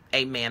do.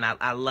 Amen.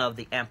 I love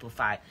the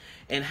Amplified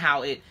and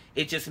how it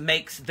just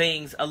makes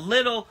things a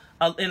little,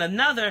 in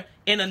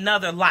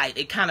another light.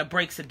 It kind of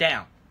breaks it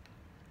down.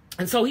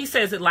 And so he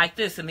says it like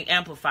this in the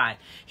Amplified.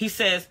 He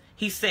says,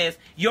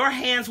 your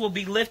hands will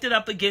be lifted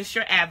up against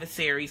your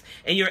adversaries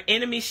and your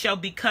enemies shall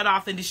be cut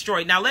off and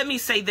destroyed. Now, let me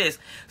say this.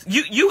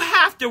 You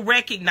have to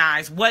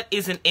recognize what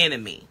is an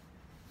enemy.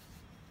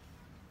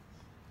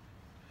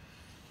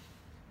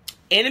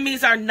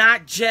 Enemies are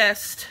not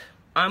just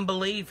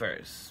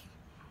unbelievers.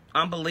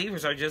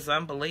 Unbelievers are just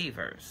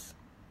unbelievers.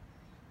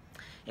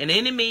 An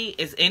enemy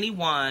is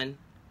anyone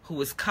who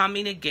is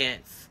coming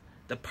against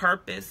the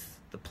purpose,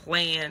 the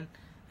plan,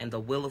 and the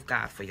will of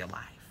God for your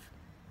life.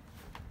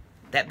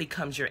 That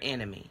becomes your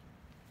enemy.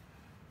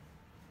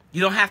 You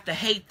don't have to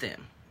hate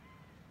them,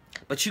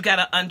 but you got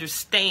to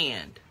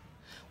understand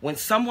when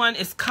someone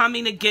is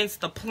coming against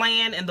the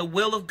plan and the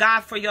will of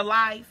God for your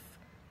life,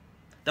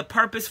 the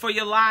purpose for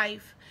your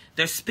life,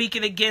 they're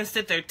speaking against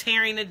it, they're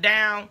tearing it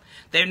down,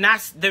 they're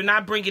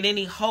not bringing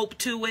any hope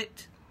to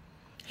it.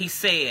 He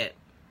said,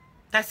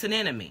 that's an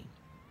enemy.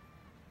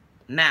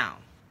 Now,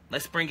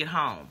 let's bring it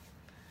home.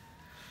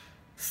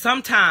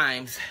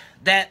 Sometimes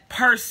that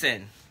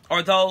person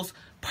or those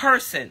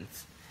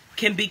persons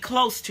can be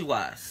close to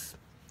us.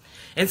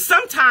 And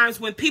sometimes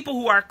when people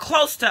who are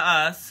close to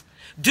us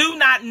do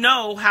not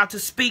know how to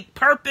speak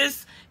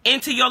purpose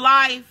into your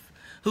life,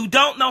 who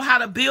don't know how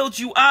to build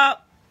you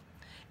up,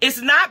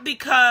 it's not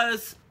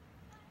because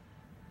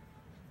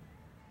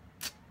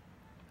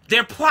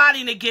they're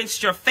plotting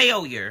against your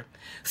failure.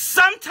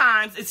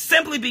 Sometimes it's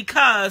simply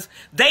because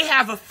they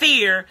have a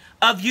fear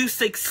of you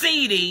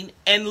succeeding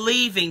and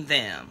leaving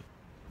them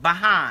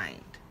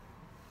behind.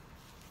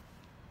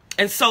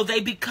 And so they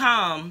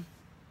become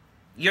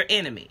your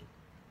enemy.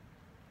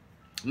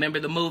 Remember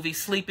the movie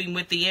Sleeping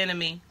with the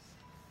Enemy?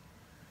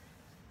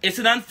 It's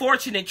an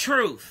unfortunate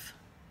truth,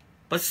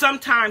 but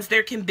sometimes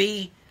there can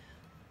be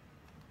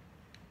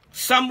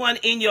someone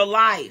in your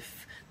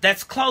life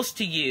that's close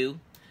to you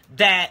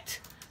that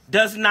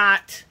does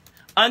not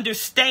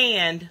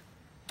understand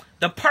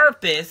the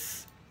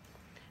purpose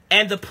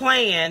and the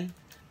plan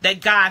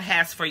that God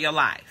has for your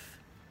life.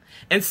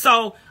 And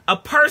so a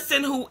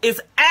person who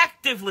is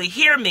actively,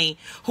 hear me,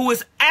 who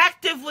is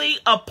actively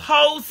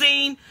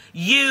opposing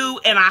you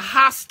in a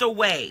hostile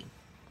way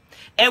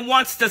and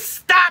wants to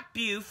stop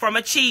you from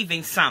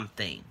achieving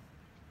something.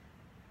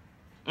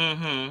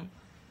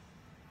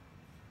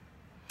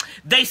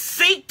 They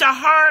seek to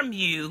harm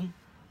you,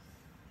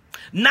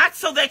 not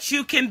so that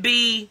you can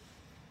be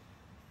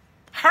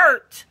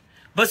hurt,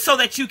 but so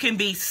that you can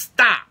be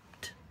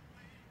stopped.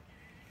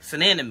 It's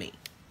an enemy.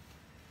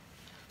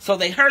 So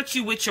they hurt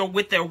you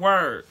with their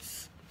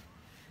words.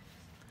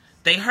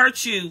 They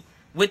hurt you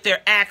with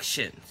their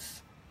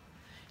actions.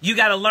 You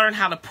got to learn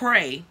how to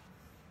pray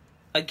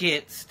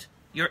against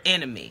your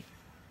enemy.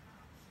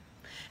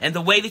 And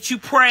the way that you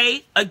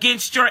pray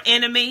against your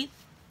enemy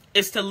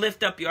is to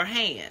lift up your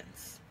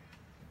hands.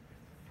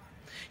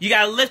 You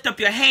got to lift up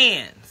your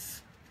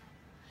hands.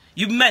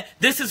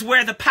 This is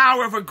where the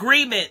power of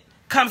agreement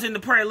comes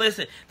into prayer.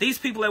 Listen, these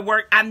people at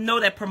work, I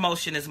know that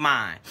promotion is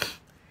mine.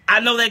 I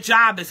know that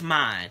job is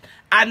mine.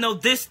 I know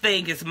this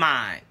thing is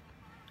mine.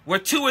 Where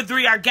 2 or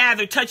 3 are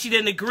gathered, touching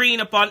and agreeing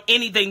upon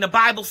anything, the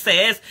Bible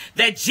says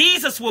that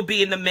Jesus will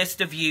be in the midst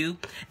of you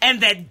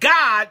and that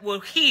God will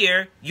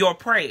hear your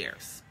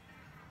prayers.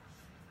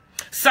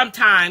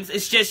 Sometimes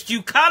it's just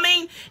you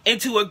coming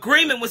into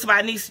agreement with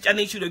somebody. I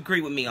need you to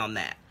agree with me on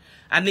that.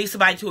 I need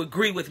somebody to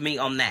agree with me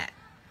on that.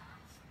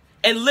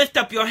 And lift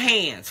up your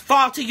hands.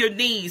 Fall to your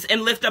knees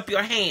and lift up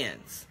your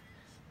hands.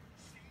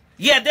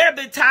 Yeah, there have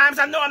been times,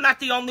 I know I'm not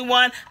the only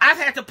one, I've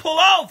had to pull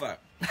over.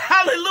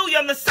 Hallelujah,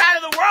 on the side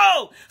of the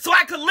road so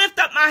I could lift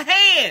up my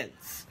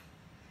hands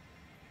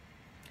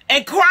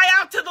and cry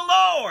out to the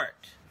Lord.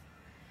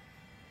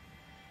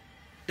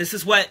 This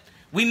is what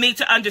we need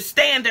to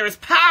understand. There is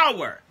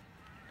power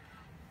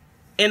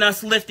in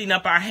us lifting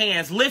up our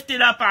hands.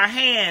 Lifting up our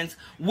hands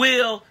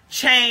will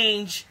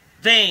change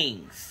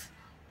things.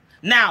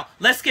 Now,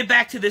 let's get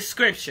back to this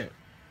scripture.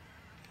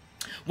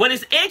 What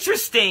is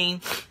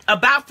interesting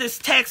about this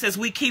text as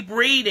we keep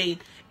reading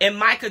in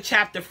Micah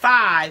chapter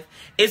 5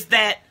 is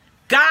that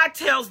God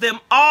tells them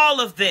all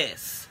of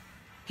this.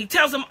 He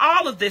tells them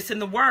all of this in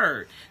the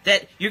word,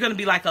 that you're going to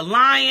be like a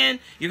lion.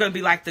 You're going to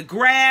be like the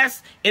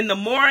grass in the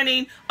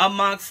morning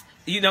amongst,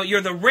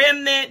 you're the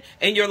remnant,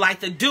 and you're like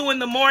the dew in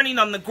the morning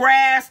on the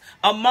grass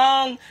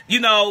among,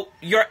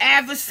 your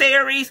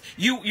adversaries.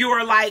 You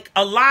are like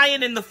a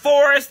lion in the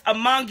forest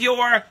among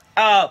your,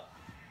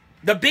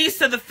 the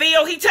beasts of the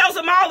field. He tells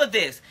them all of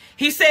this.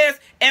 He says,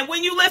 and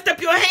when you lift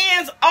up your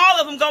hands, all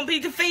of them going to be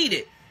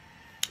defeated.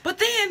 But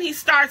then he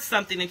starts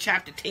something in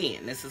chapter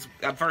 10. This is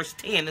verse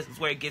 10. This is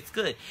where it gets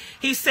good.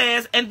 He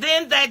says, and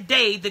then that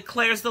day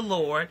declares the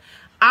Lord,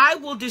 I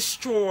will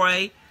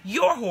destroy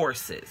your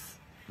horses.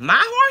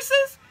 My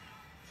horses?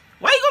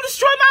 Why are you going to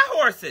destroy my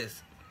horses?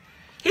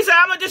 He said,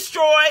 I'm going to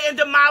destroy and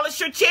demolish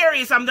your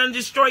chariots. I'm going to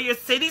destroy your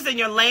cities and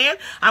your land.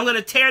 I'm going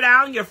to tear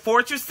down your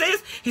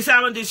fortresses. He said,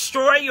 I'm going to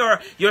destroy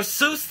your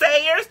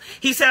soothsayers.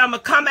 He said, I'm going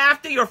to come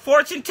after your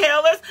fortune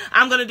tellers.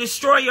 I'm going to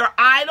destroy your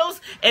idols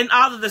and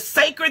all of the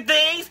sacred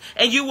things.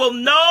 And you will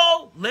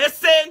know,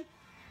 listen,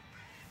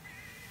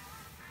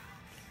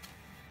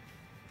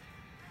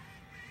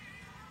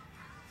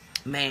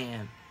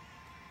 man.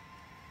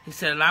 He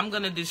said, and I'm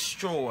going to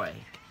destroy.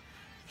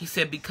 He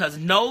said, because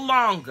no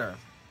longer,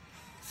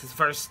 this is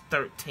verse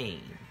 13,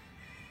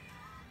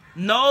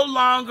 no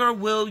longer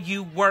will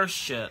you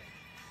worship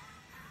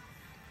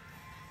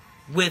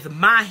with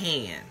my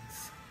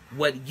hands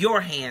what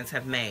your hands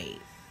have made.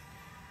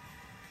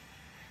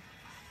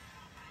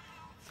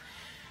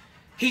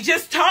 He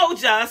just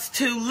told us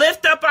to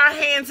lift up our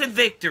hands in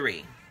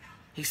victory.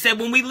 He said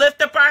when we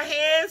lift up our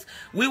hands,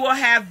 we will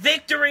have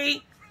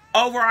victory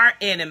over our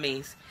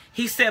enemies.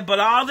 He said, but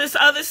all this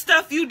other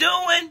stuff you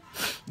doing,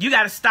 you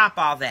got to stop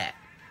all that.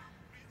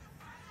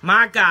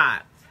 My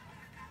God.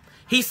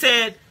 He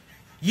said,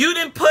 you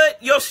didn't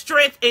put your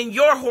strength in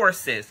your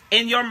horses,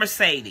 in your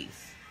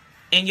Mercedes,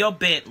 in your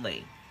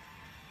Bentley,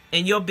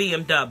 in your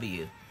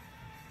BMW,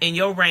 in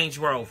your Range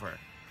Rover.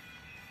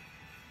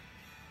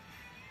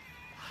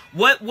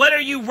 What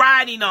are you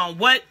riding on?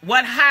 What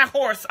high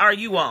horse are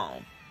you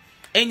on?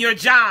 In your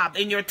job,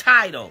 in your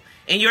title,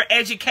 in your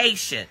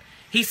education.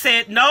 He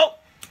said, nope,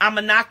 I'm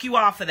going to knock you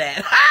off of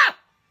that.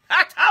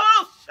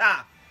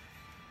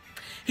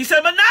 He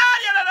said,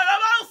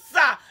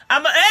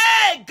 I'm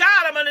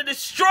going to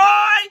destroy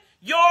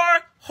your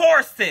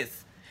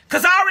horses.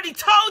 Because I already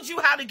told you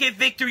how to get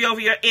victory over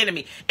your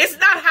enemy. It's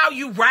not how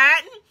you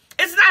riding.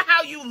 It's not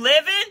how you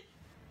living.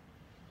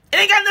 It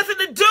ain't got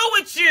nothing to do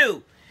with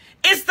you.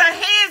 It's the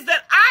hands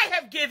that I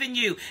have given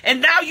you.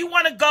 And now you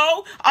want to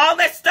go, all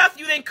that stuff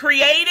you didn't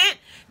create it.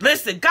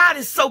 Listen, God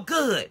is so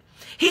good.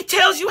 He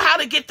tells you how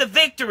to get the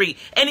victory.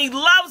 And he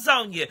loves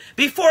on you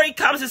before he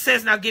comes and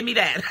says, now give me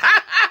that.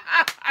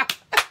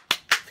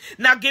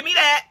 Now give me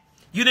that.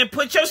 You didn't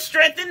put your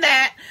strength in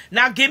that.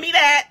 Now give me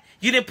that.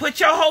 You didn't put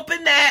your hope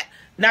in that.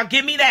 Now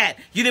give me that.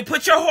 You didn't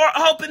put your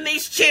hope in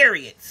these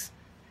chariots.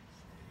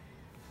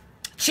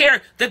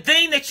 The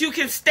thing that you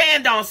can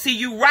stand on. See,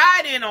 you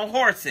ride in on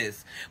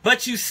horses,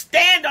 but you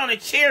stand on a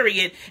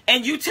chariot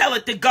and you tell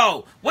it to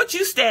go. What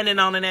you standing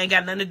on and ain't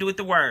got nothing to do with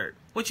the word.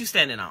 What you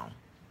standing on?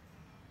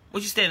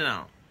 What you standing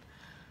on?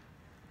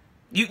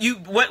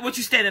 What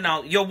you standing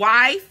on? Your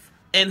wife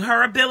and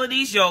her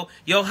abilities, your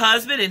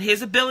husband and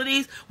his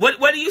abilities. What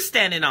are you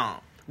standing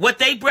on? What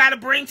they try to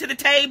bring to the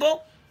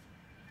table?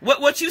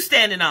 What you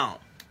standing on?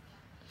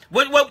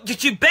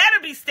 What you better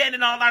be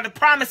standing on are the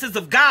promises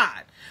of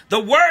God. The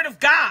word of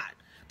God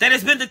that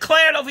has been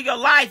declared over your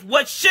life,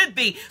 what should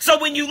be. So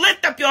when you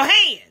lift up your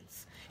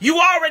hands, you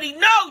already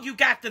know you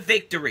got the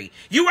victory.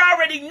 You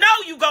already know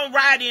you're going to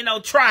ride in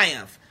on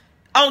triumph,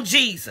 on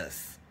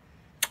Jesus,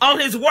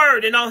 on his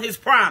word and on his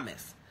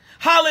promise.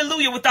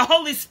 Hallelujah, with the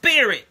Holy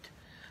Spirit.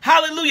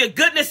 Hallelujah,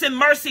 goodness and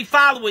mercy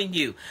following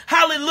you.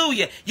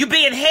 Hallelujah, you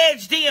being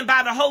hedged in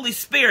by the Holy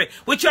Spirit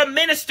with your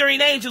ministering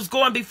angels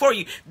going before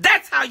you.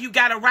 That's how you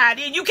got to ride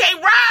in. You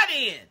can't ride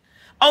in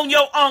on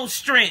your own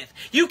strength.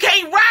 You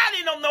can't ride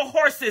in on the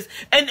horses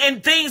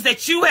and things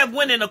that you have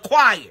went and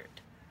acquired.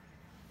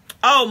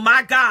 Oh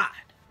my God.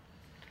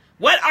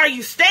 What are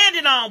you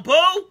standing on,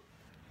 boo?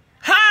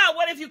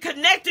 What if you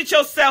connected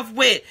yourself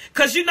with?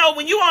 Because you know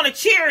when you on a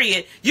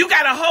chariot, you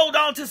got to hold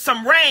on to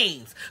some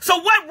reins. So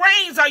what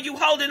reins are you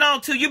holding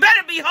on to? You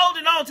better be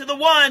holding on to the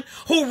one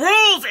who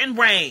rules and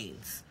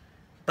reigns.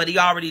 But he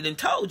already done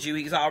told you.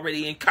 He's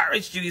already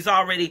encouraged you. He's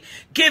already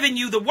given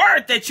you the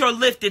word that your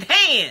lifted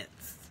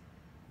hands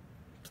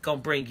is going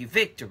to bring you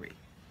victory.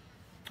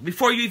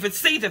 Before you even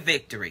see the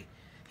victory.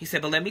 He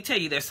said, but let me tell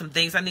you, there's some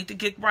things I need to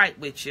get right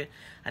with you.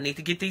 I need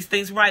to get these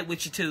things right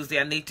with you Tuesday.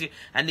 I need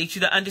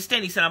you to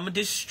understand. He said, I'm going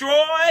to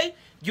destroy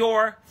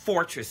your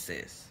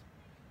fortresses.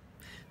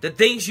 The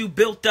things you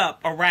built up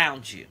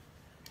around you.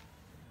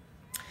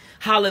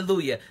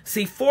 Hallelujah.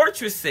 See,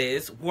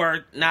 fortresses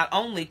were not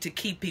only to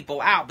keep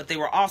people out, but they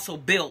were also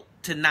built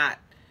to not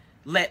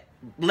let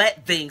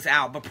things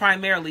out, but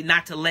primarily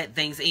not to let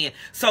things in.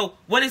 So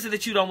what is it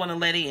that you don't want to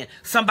let in?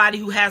 Somebody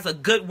who has a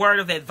good word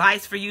of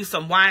advice for you,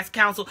 some wise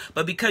counsel,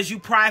 but because you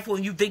prideful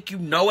and you think you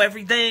know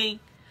everything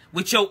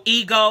with your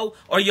ego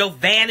or your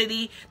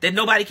vanity that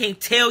nobody can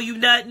tell you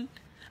nothing.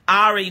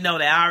 I already know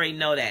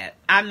that.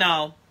 I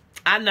know.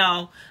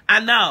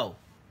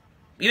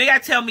 You ain't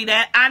got to tell me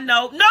that. I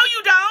know. No,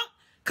 you don't.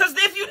 Because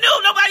if you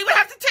knew, nobody would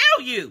have to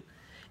tell you.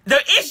 The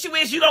issue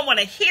is you don't want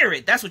to hear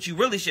it. That's what you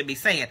really should be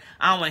saying.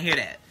 I don't want to hear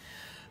that.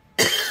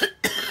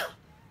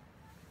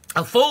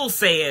 A fool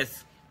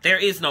says there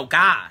is no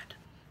God.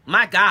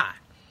 My God.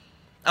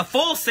 A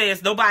fool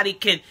says nobody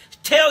can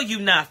tell you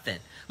nothing.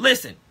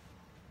 Listen,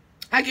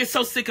 I get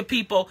so sick of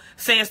people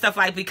saying stuff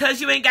like,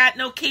 because you ain't got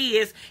no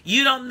kids,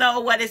 you don't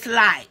know what it's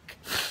like.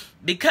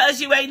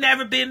 Because you ain't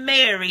never been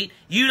married,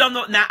 you don't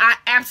know. Now, I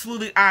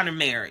absolutely honor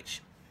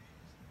marriage.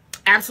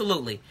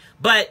 Absolutely.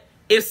 But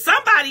if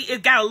somebody has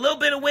got a little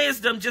bit of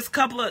wisdom, just a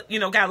couple of,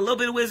 got a little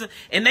bit of wisdom,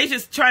 and they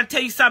just try to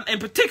tell you something, in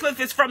particular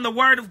if it's from the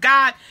word of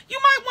God, you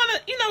might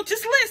want to,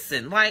 just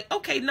listen. Like,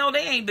 okay, no, they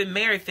ain't been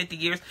married 50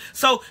 years.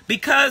 So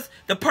because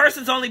the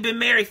person's only been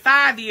married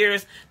 5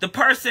 years, the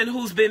person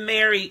who's been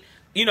married,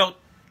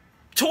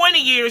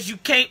 20 years, you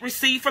can't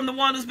receive from the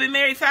one who's been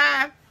married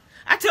 5.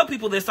 I tell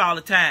people this all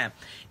the time.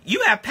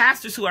 You have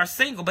pastors who are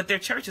single, but their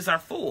churches are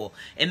full.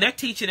 And they're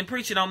teaching and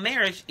preaching on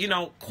marriage,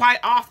 quite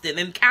often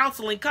and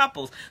counseling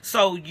couples.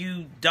 So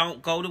you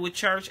don't go to a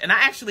church. And I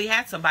actually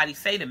had somebody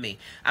say to me,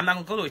 I'm not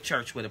going to go to a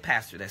church with a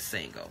pastor that's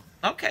single.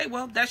 Okay,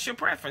 well, that's your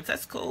preference.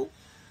 That's cool.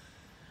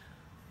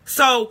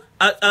 So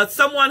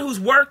someone who's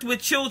worked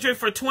with children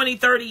for 20,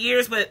 30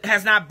 years but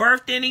has not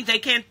birthed any, they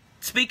can't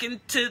speak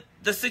into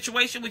the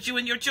situation with you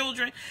and your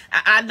children.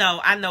 I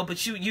know,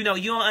 but you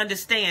don't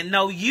understand.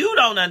 No, you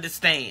don't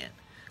understand.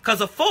 Because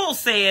a fool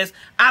says,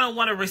 I don't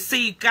want to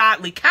receive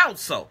godly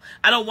counsel.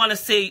 I don't want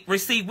to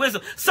receive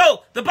wisdom.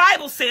 So the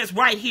Bible says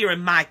right here in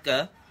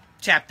Micah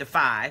chapter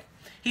 5,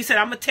 he said,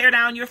 I'm going to tear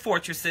down your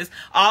fortresses,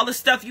 all the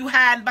stuff you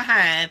hide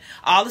behind,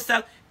 all the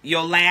stuff,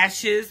 your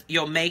lashes,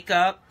 your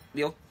makeup,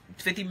 your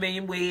 50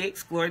 million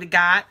wigs, glory to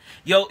God,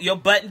 your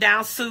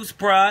button-down suits,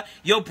 bruh,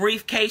 your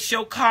briefcase,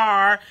 your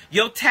car,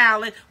 your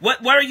talent.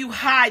 What are you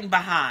hiding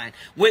behind?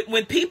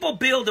 When people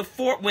build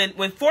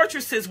when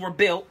fortresses were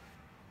built,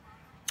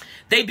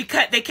 they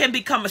can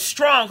become a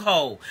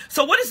stronghold.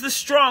 So what is the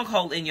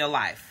stronghold in your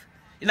life?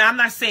 I'm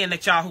not saying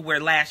that y'all who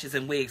wear lashes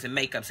and wigs and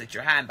makeups that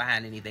you're hiding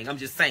behind anything. I'm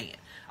just saying.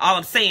 All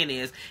I'm saying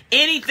is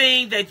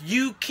anything that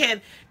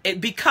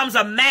it becomes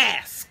a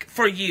mask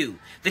for you,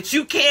 that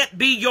you can't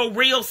be your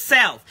real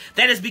self,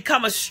 that has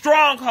become a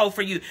stronghold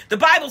for you. The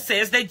Bible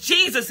says that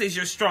Jesus is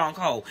your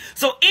stronghold.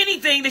 So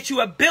anything that you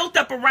have built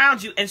up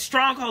around you, and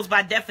strongholds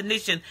by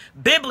definition,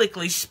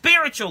 biblically,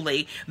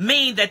 spiritually,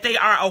 mean that they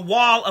are a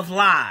wall of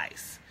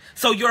lies.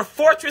 So your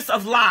fortress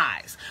of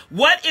lies.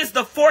 What is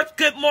the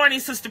good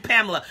morning, Sister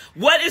Pamela.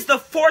 What is the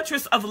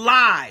fortress of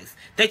lies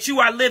that you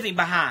are living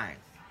behind?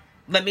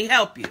 Let me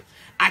help you.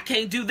 I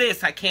can't do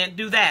this. I can't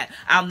do that.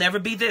 I'll never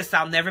be this.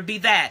 I'll never be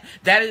that.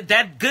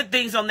 That good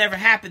things will never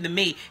happen to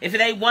me. If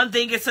it ain't one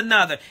thing, it's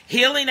another.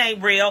 Healing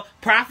ain't real.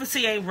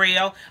 Prophecy ain't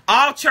real.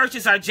 All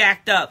churches are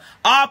jacked up.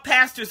 All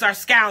pastors are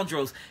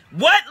scoundrels.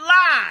 What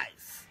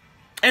lies?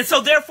 And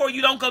so therefore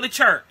you don't go to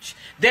church.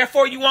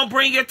 Therefore you won't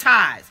bring your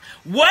tithes.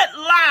 What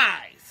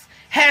lies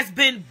has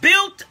been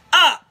built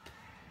up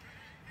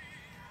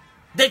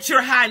that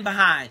you're hiding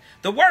behind?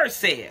 The word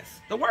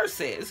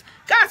says,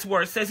 God's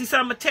word says, he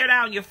said, I'm going to tear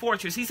down your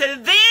fortress. He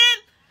said, then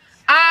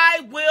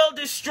I will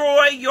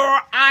destroy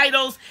your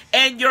idols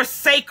and your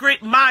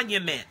sacred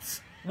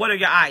monuments. What are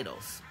your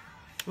idols?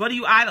 What do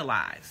you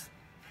idolize?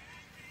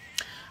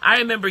 I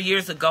remember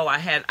years ago,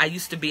 I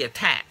used to be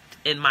attacked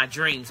in my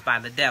dreams by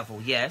the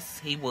devil. Yes,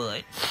 he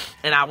would.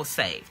 And I was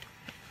saved.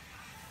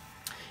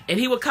 And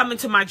he would come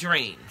into my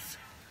dreams.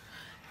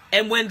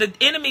 And when the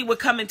enemy would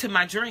come into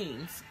my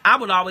dreams, I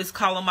would always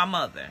call on my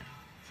mother.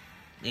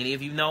 Any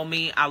of you know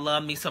me, I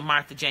love me some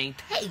Martha Jane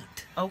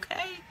Tate,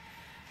 okay?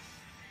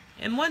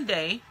 And one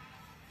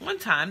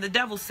time, the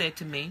devil said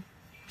to me,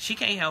 she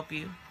can't help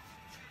you.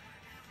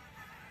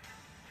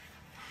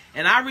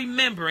 And I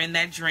remember in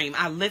that dream,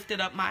 I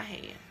lifted up my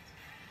hand.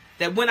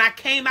 That when I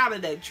came out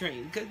of that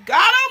dream, good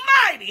God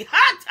Almighty,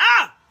 hot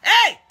top,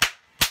 hey,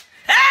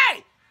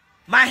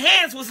 my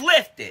hands was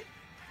lifted.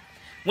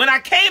 When I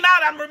came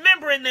out, I'm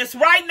remembering this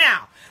right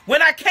now.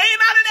 When I came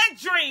out of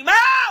that dream,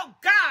 oh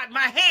God, my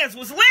hands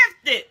was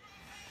lifted.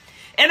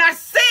 And I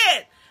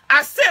said,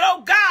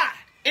 oh God,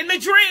 in the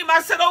dream,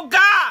 I said, oh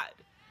God.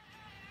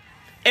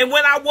 And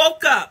when I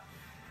woke up,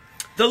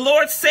 the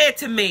Lord said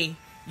to me,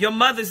 your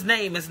mother's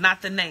name is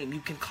not the name you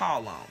can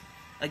call on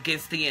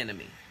against the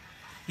enemy.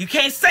 You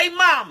can't say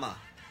mama,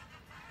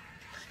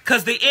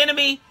 because the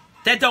enemy,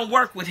 that don't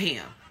work with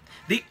him.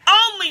 The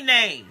only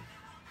name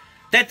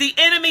that the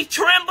enemy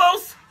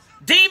trembles,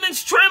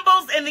 demons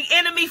trembles, and the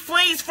enemy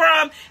flees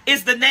from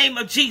is the name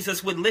of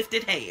Jesus with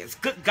lifted hands.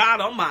 Good God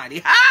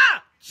Almighty.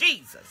 Ah,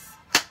 Jesus.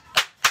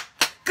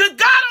 Good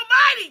God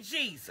Almighty,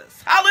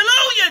 Jesus.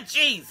 Hallelujah,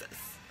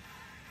 Jesus.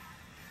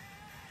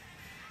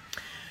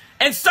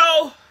 And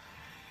so,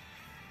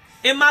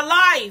 in my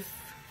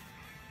life,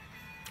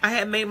 I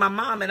had made my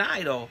mom an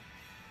idol.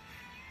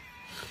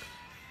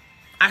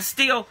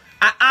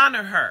 I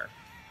honor her.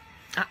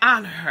 I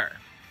honor her.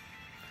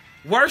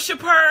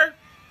 Worship her,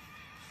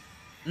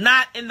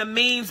 not in the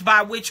means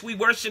by which we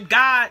worship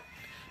God,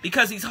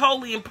 because he's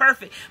holy and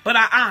perfect, but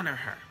I honor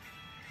her.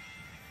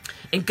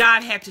 And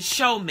God had to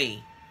show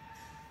me,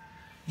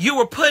 you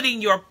were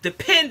putting your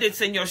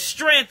dependence and your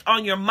strength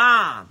on your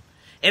mom.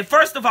 And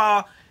first of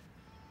all,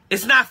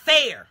 it's not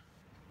fair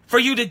for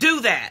you to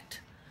do that.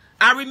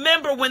 I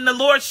remember when the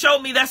Lord showed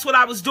me that's what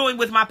I was doing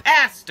with my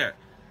pastor.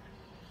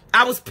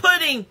 I was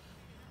putting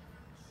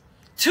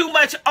too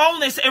much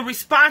onus and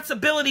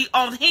responsibility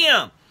on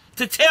him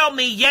to tell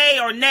me yay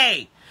or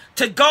nay,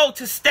 to go,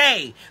 to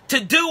stay, to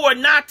do or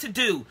not to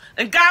do.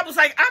 And God was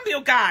like, I'm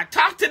your God.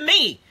 Talk to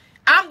me.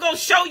 I'm going to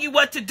show you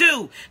what to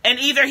do. And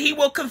either he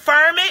will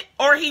confirm it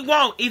or he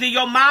won't. Either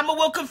your mama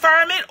will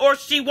confirm it or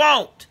she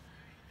won't.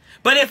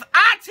 But if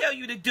I tell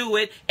you to do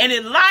it and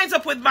it lines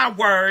up with my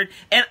word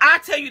and I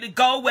tell you to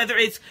go, whether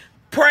it's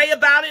pray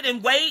about it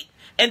and wait,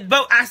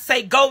 but I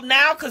say go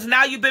now because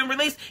now you've been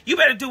released, you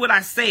better do what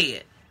I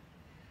said.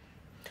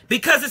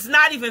 Because it's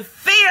not even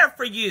fair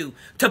for you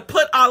to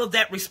put all of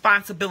that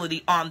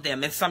responsibility on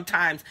them. And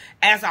sometimes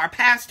as our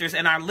pastors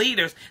and our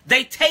leaders,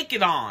 they take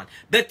it on.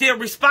 That their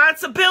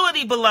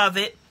responsibility,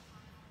 beloved,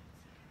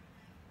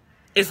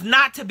 is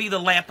not to be the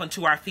lamp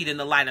unto our feet and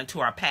the light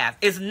unto our path.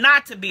 Is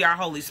not to be our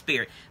Holy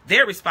Spirit.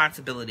 Their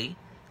responsibility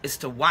is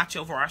to watch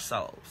over our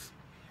souls,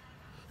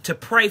 to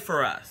pray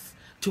for us,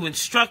 to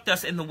instruct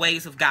us in the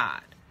ways of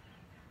God.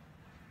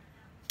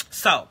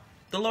 So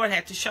the Lord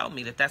had to show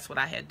me that that's what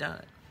I had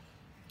done.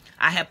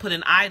 I had put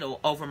an idol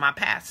over my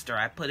pastor.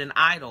 I put an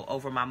idol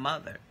over my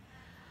mother.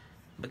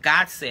 But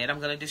God said, I'm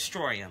going to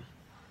destroy him.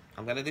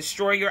 I'm going to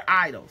destroy your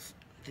idols.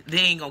 They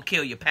ain't going to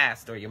kill your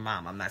pastor or your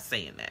mom. I'm not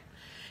saying that.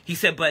 He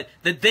said, but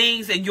the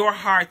things in your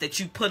heart that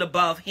you put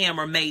above him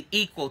are made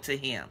equal to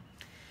him.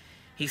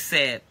 He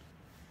said,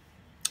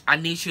 I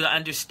need you to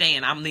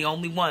understand I'm the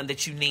only one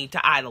that you need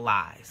to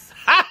idolize.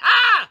 Ha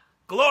ha!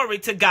 Glory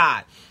to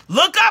God.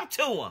 Look up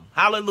to him.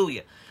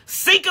 Hallelujah.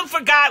 Seek him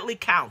for godly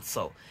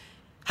counsel.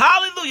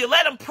 Hallelujah.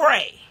 Let him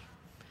pray.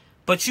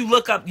 But you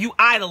look up, you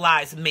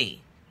idolize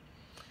me.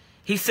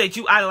 He said,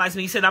 you idolize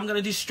me. He said, I'm going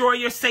to destroy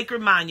your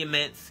sacred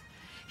monuments.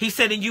 He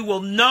said, and you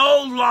will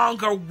no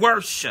longer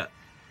worship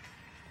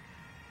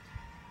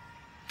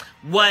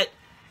what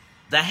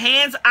the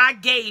hands I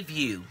gave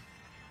you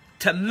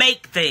to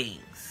make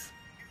things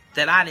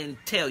that I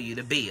didn't tell you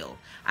to build.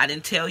 I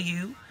didn't tell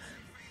you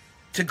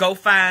to go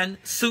find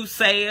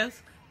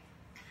soothsayers.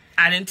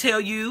 I didn't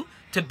tell you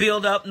to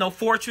build up no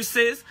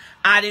fortresses.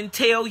 I didn't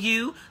tell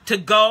you to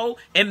go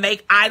and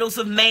make idols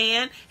of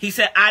man. He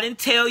said, I didn't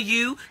tell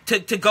you to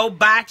go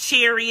buy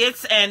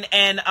chariots and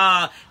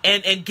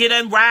get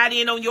and ride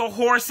in on your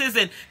horses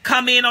and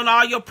come in on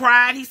all your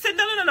pride. He said,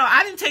 no.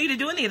 I didn't tell you to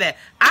do any of that.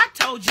 I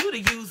told you to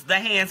use the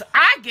hands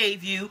I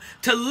gave you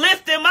to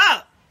lift them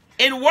up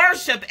in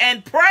worship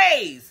and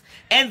praise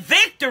and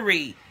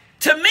victory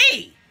to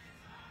me.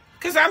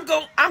 Because I'm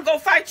going to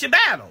fight your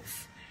battles.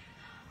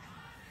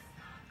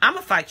 I'm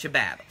going to fight your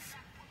battles.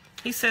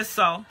 He says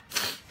so.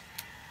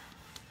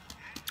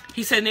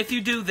 He said, and if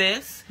you do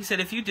this, he said,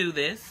 if you do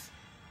this,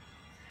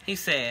 he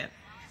said,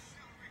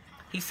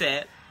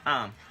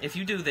 if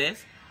you do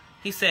this,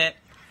 he said,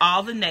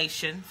 all the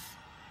nations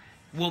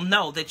will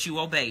know that you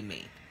obey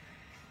me.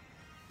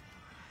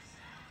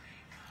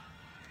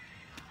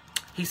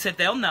 He said,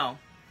 they'll know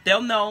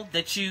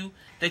that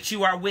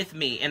you are with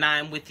me and I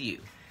am with you.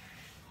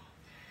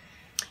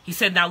 He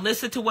said, now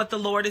listen to what the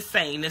Lord is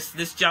saying.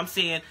 This jumps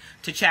in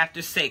to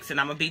chapter 6, and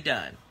I'm going to be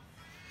done.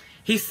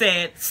 He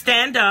said,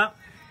 stand up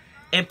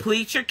and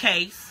plead your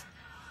case.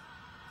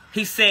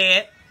 He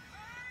said,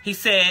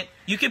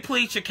 you can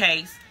plead your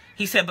case.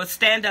 He said, but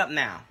stand up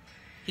now.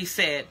 He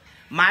said,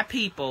 my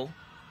people,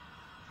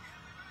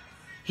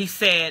 he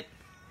said,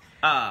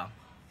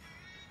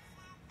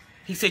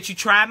 you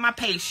tried my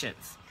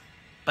patience,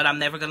 but I'm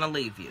never going to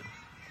leave you.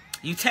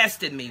 You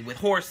tested me with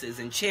horses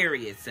and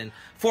chariots and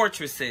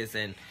fortresses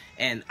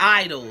and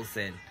idols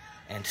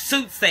and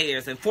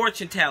soothsayers and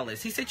fortune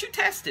tellers. He said, you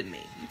tested me.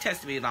 You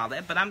tested me and all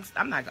that, but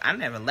I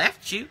never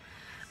left you.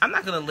 I'm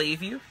not going to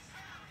leave you.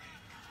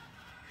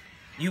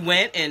 You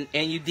went and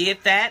you did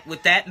that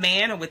with that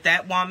man or with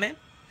that woman.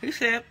 He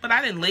said, but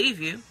I didn't leave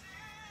you.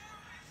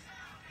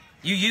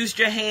 You used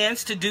your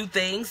hands to do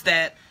things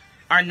that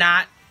are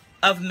not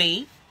of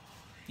me.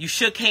 You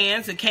shook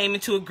hands and came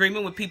into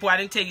agreement with people I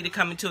didn't tell you to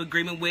come into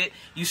agreement with.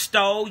 You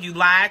stole, you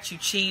lied, you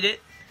cheated.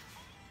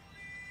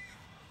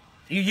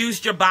 You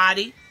used your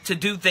body to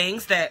do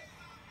things that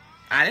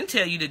I didn't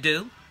tell you to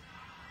do.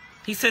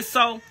 He says,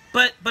 so,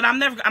 but I'm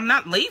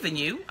not leaving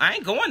you. I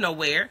ain't going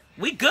nowhere.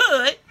 We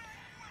good.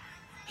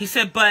 He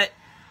said, but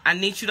I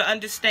need you to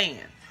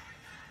understand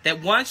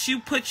that once you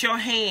put your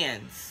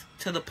hands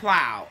to the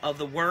plow of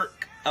the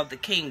work of the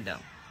kingdom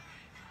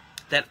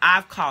that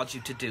I've called you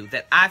to do,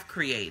 that I've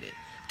created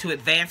to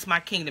advance my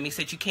kingdom, he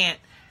said, you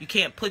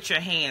can't put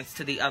your hands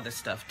to the other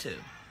stuff too.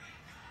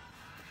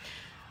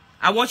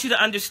 I want you to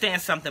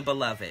understand something,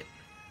 beloved.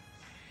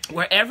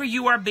 Wherever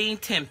you are being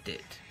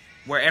tempted,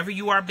 wherever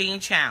you are being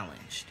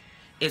challenged,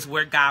 is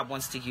where God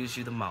wants to use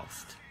you the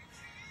most.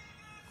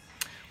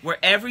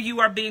 Wherever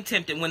you are being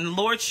tempted, when the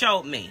Lord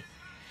showed me,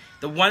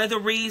 one of the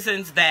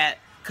reasons that,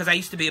 because I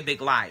used to be a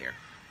big liar,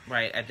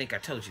 right? I think I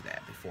told you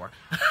that before.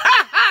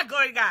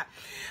 Glory to God.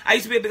 I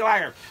used to be a big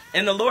liar.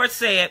 And the Lord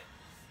said,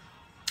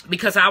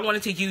 because I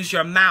wanted to use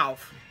your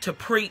mouth to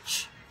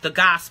preach the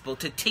gospel,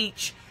 to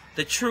teach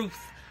the truth,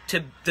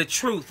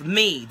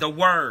 me, the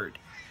word,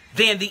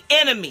 then the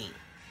enemy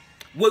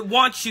would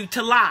want you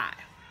to lie.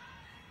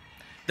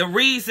 The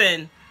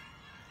reason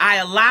I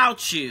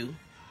allowed you,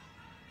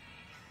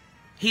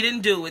 he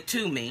didn't do it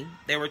to me.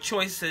 There were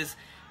choices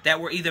that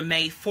were either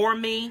made for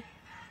me,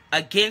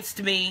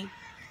 against me,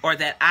 or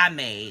that I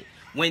made.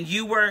 When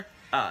you were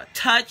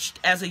touched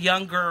as a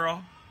young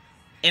girl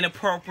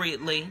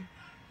inappropriately,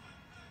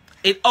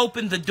 it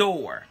opened the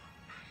door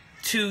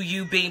to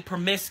you being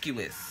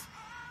promiscuous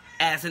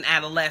as an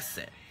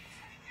adolescent.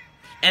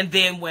 And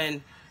then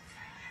when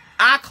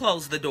I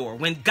closed the door,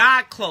 when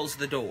God closed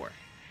the door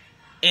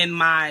in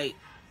my,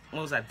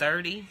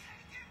 30?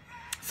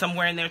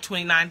 Somewhere in there,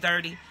 29,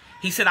 30.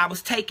 He said I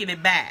was taking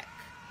it back.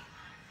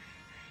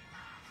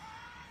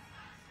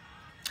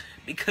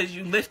 Because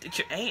you lifted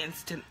your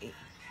hands to me.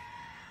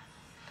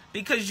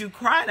 Because you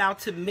cried out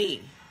to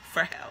me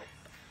for help.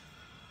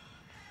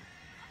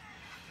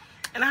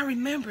 And I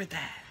remember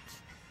that.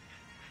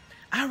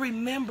 I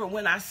remember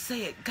when I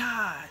said,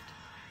 God,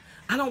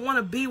 I don't want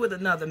to be with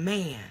another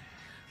man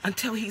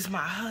until he's my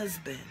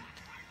husband.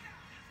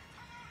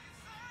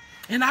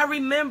 And I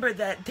remember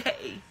that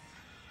day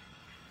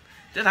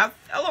that I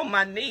fell on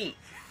my knees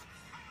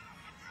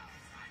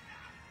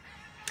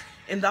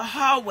in the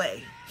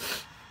hallway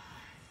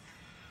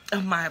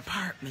of my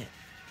apartment.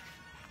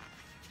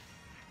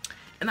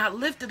 And I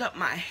lifted up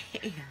my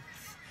hands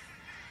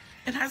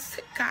and I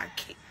said, God,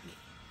 keep me.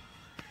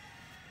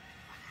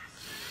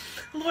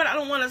 Lord, I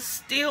don't want to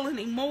steal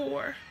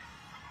anymore.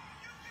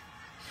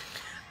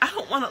 I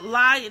don't want to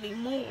lie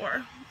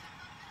anymore.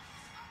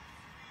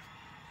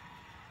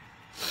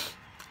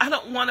 I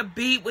don't want to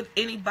be with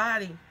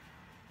anybody.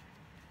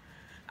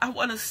 I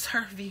want to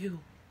serve you.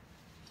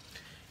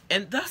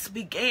 And thus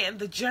began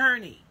the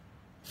journey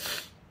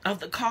of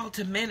the call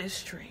to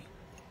ministry.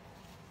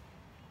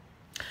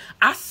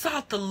 I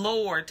sought the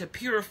Lord to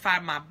purify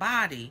my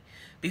body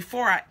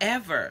before I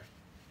ever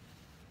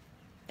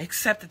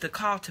accepted the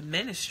call to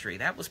ministry.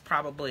 That was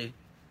probably,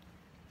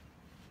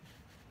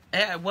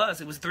 yeah, it was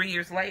 3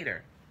 years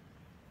later.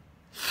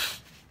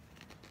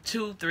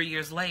 2-3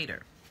 years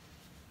later.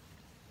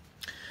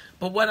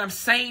 But what I'm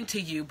saying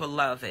to you,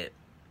 beloved,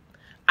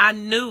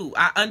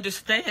 I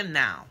understand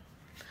now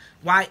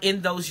why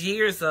in those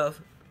years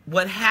of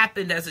what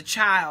happened as a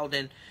child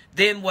and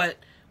then what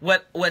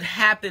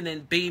happened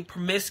in being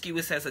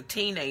promiscuous as a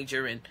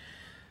teenager and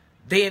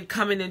then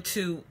coming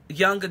into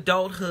young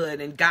adulthood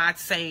and God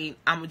saying,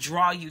 I'm going to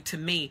draw you to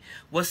me,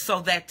 was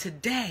so that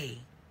today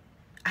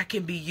I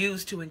can be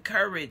used to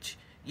encourage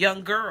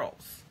young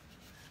girls.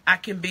 I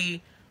can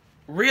be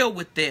real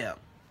with them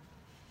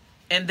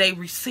and they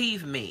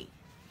receive me.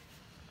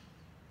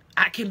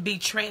 I can be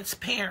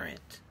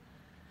transparent.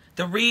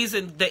 The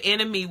reason the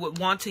enemy would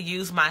want to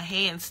use my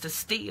hands to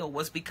steal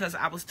was because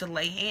I was to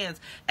lay hands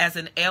as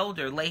an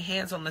elder, lay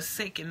hands on the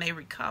sick and they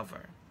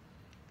recover.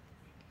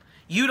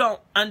 You don't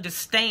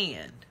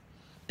understand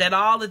that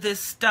all of this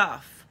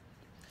stuff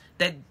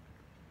that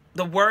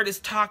the word is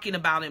talking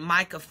about in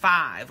Micah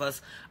 5,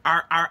 us,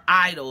 our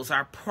idols,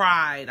 our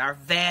pride, our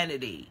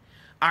vanity,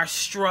 our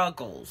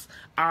struggles,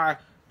 our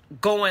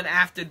going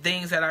after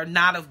things that are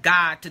not of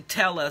God to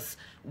tell us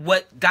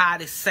what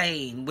God is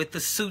saying, with the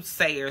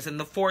soothsayers and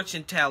the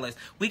fortune tellers.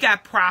 We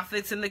got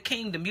prophets in the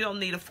kingdom. You don't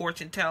need a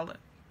fortune teller.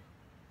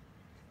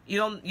 You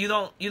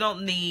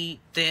don't need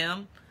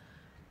them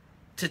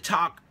to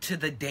talk to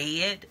the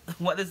dead.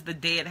 What does the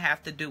dead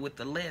have to do with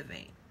the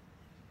living?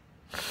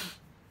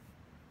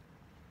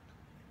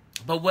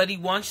 But what he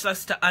wants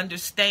us to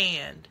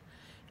understand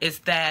is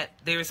that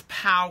there's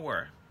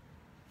power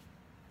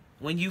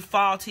when you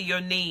fall to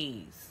your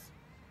knees,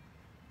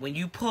 when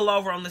you pull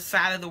over on the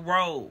side of the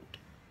road,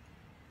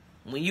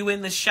 when you're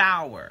in the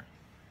shower,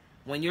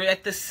 when you're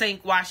at the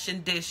sink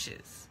washing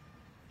dishes,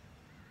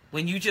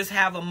 When you just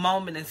have a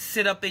moment and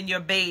sit up in your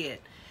bed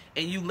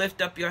and you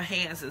lift up your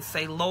hands and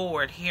say,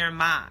 Lord, here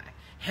am I.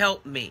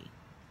 Help me.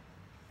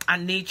 I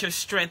need your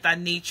strength. I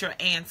need your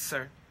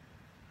answer.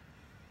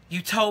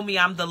 You told me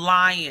I'm the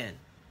lion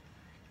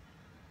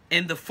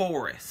in the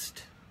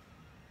forest.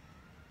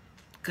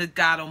 Good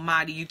God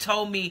Almighty, you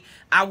told me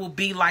I will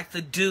be like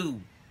the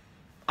dew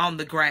on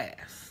the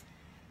grass.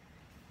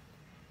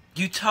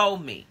 You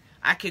told me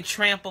I can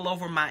trample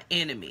over my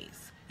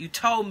enemies. You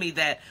told me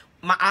that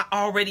I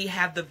already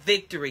have the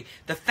victory.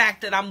 The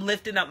fact that I'm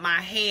lifting up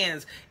my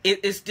hands,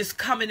 it's just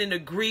coming in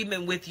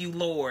agreement with you,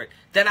 Lord,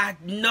 that I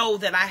know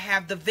that I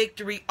have the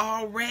victory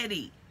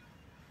already.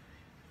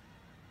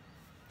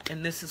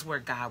 And this is where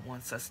God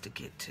wants us to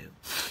get to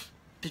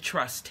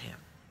trust him.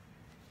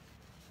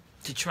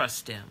 To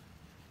trust him.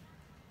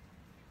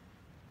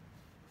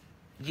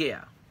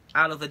 Yeah,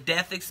 out of the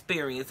death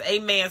experience.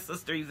 Amen,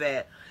 Sister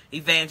Yvette,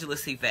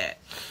 Evangelist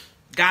Yvette.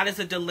 God is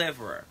a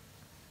deliverer.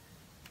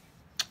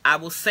 I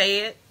will say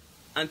it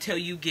until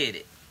you get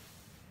it.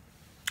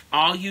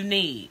 All you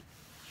need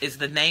is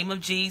the name of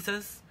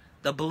Jesus,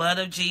 the blood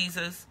of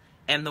Jesus,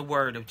 and the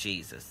word of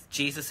Jesus.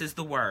 Jesus is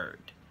the word.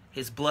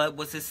 His blood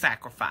was his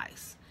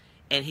sacrifice.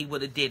 And he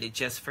would have did it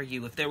just for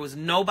you. If there was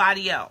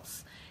nobody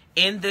else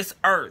in this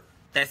earth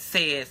that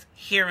says,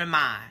 here am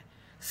I,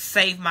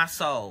 save my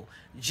soul,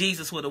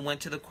 Jesus would have went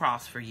to the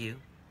cross for you.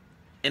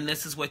 And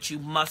this is what you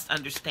must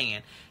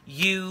understand.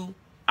 You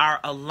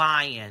are a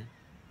lion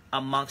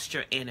amongst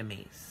your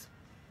enemies.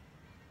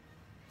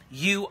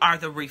 You are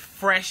the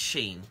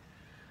refreshing,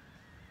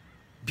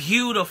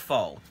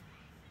 beautiful,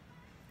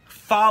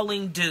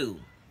 falling dew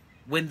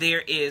when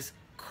there is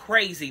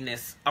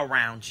craziness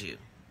around you.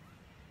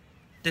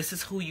 This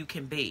is who you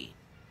can be.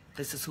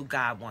 This is who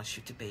God wants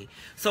you to be.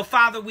 So,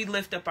 Father, we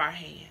lift up our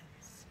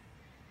hands.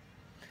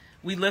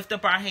 We lift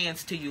up our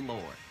hands to you,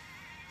 Lord.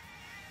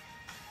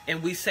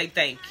 And we say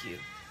thank you.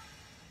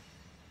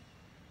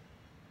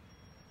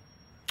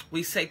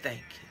 We say thank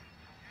you.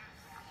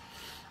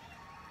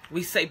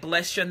 We say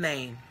bless your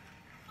name.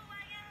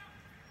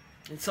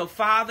 And so,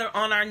 Father,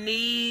 on our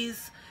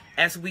knees,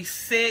 as we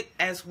sit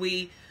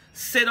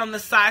on the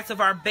sides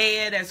of our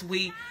bed, as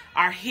we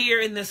are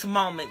here in this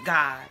moment,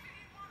 God,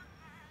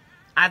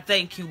 I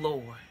thank you,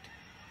 Lord,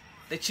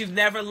 that you've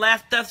never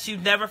left us,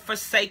 you've never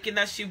forsaken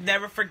us, you've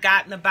never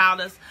forgotten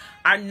about us.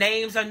 Our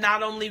names are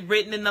not only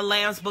written in the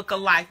Lamb's Book of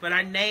Life, but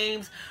our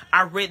names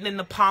are written in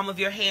the palm of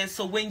your hand.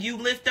 So when you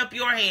lift up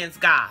your hands,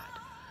 God,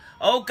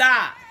 oh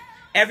God,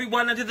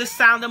 everyone under the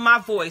sound of my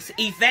voice,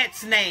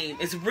 Yvette's name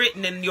is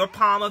written in your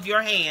palm of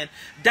your hand.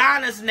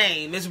 Donna's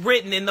name is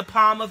written in the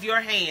palm of your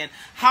hand.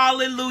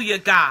 Hallelujah,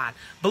 God.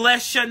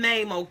 Bless your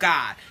name, oh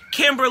God.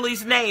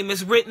 Kimberly's name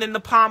is written in the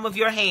palm of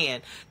your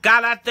hand.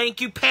 God, I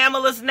thank you.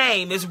 Pamela's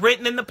name is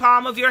written in the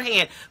palm of your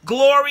hand.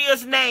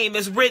 Gloria's name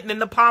is written in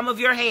the palm of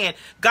your hand.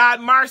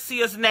 God,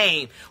 Marcia's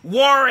name,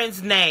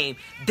 Warren's name,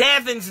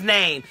 Devin's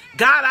name.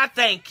 God, I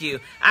thank you.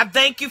 I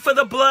thank you for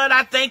the blood.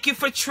 I thank you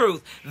for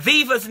truth.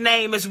 Viva's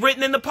name is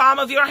written in the palm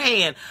of your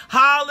hand.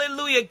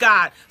 Hallelujah,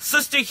 God.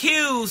 Sister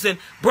Hughes and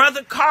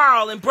Brother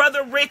Carl and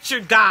Brother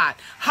Richard, God.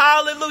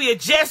 Hallelujah.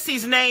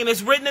 Jesse's name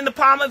is written in the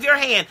palm of your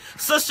hand.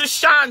 Sister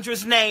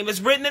Chandra's name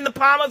is written in the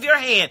palm of your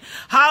hand.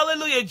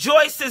 Hallelujah.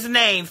 Joyce's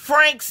name,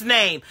 Frank's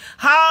name.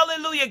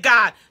 Hallelujah,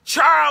 God.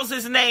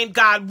 Charles's name,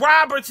 God.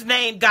 Robert's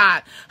name,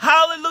 God.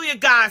 Hallelujah,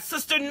 God.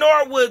 Sister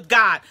Norwood,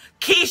 God.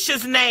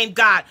 Keisha's name,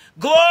 God.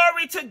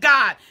 Glory to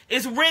God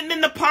is written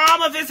in the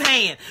palm of his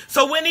hand.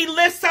 So when he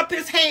lifts up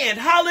his hand,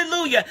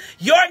 hallelujah,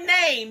 your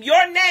name,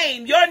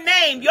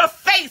 your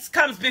face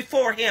comes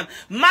before him.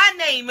 My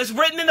name is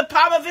written in the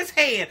palm of his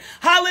hand.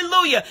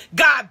 Hallelujah.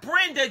 God,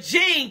 Brenda,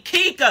 Jean,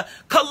 Kika,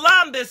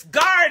 Columbus,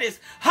 Gardis.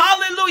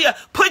 Hallelujah.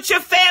 Put your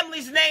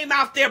family's name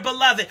out there,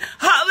 beloved.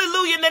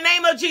 Hallelujah. In the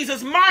name of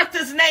Jesus,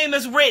 Martha's name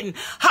is written.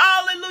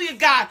 Hallelujah,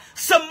 God.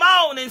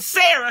 Simone and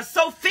Sarah,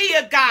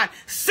 Sophia, God,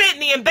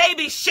 Sydney and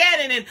baby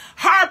Shannon and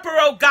Harper,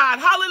 oh God.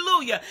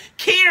 Hallelujah.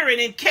 Kieran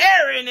and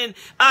Karen and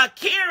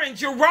Kieran,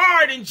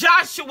 Gerard and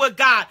Joshua,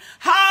 God.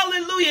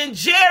 Hallelujah. And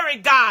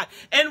Jared, God.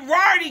 And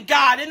Rardy,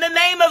 God. In the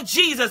name of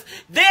Jesus,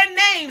 their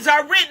names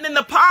are written in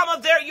the palm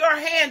of your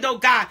hand, oh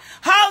God.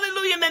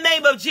 Hallelujah. In the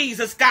name of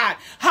Jesus, God.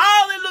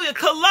 Hallelujah.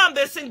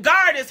 Columbus and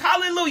Gardis.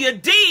 Hallelujah.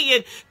 Dee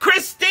and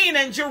Christine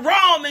and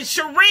Jerome and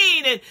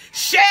Shireen and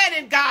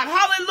Shannon, God.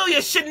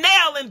 Hallelujah.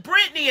 Chanel and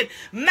Brittany and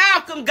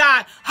Malcolm,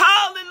 God.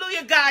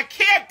 Hallelujah, God.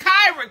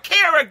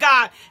 Kara,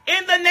 God.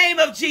 In the name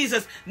of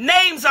Jesus,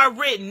 names are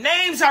written.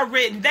 Names are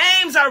written.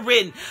 Names are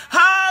written.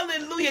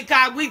 Hallelujah,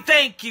 God. We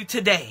thank you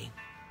today.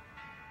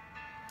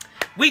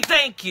 We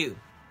thank you.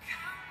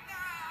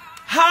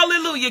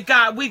 Hallelujah,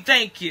 God. We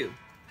thank you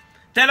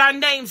that our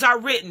names are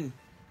written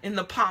in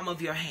the palm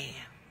of your hand.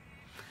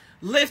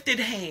 Lifted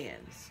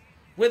hands,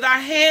 with our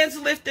hands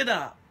lifted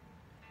up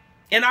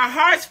and our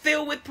hearts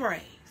filled with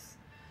praise.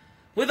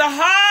 With a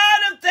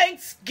heart of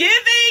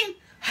thanksgiving,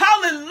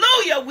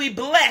 hallelujah, we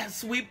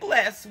bless, we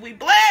bless, we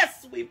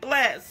bless, we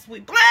bless, we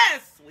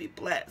bless, we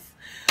bless.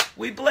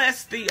 We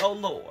bless thee, O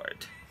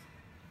Lord.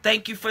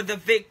 Thank you for the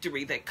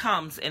victory that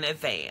comes in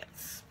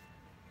advance.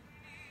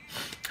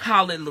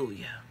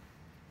 Hallelujah.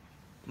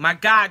 My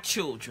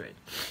godchildren.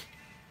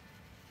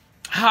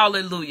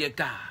 Hallelujah,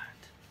 God.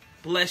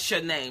 Bless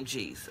your name,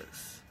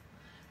 Jesus.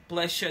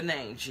 Bless your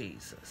name,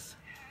 Jesus.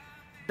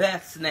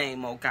 Beth's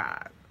name, oh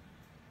God.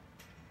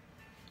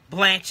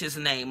 Blanche's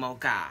name, oh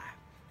God.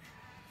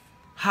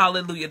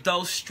 Hallelujah.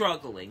 Those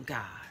struggling,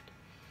 God.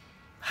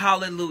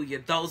 Hallelujah.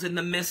 Those in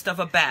the midst of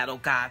a battle,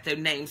 God. Their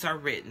names are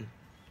written.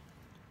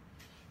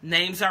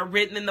 Names are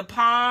written in the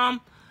palm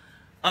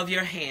of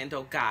your hand,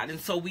 oh God. And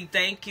so we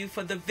thank you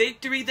for the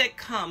victory that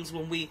comes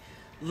when we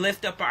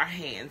lift up our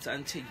hands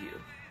unto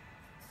you.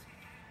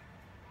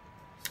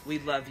 We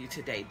love you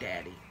today,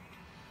 Daddy.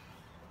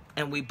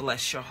 And we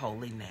bless your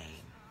holy name.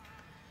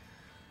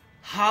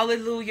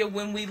 Hallelujah.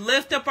 When we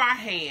lift up our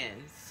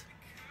hands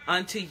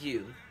unto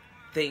you,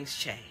 things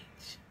change.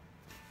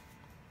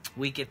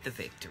 We get the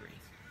victory.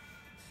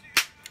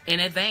 In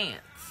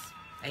advance.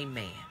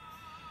 Amen.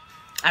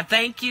 I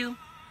thank you.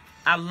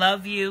 I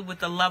love you with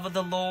the love of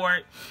the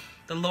Lord.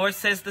 The Lord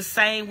says the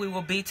same. We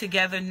will be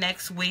together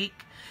next week.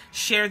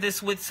 Share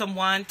this with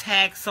someone.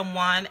 Tag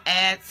someone.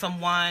 Add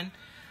someone.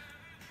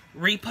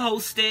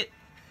 Repost it.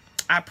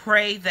 I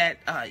pray that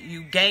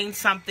you gained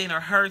something or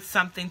heard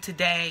something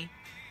today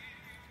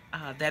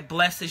that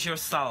blesses your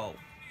soul.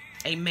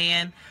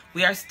 Amen.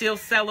 We are still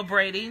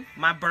celebrating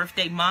my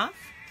birthday month.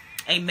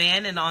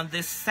 Amen. And on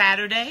this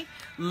Saturday,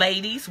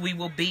 ladies, we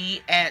will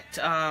be at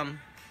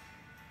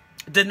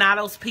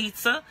Donato's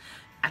Pizza.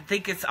 I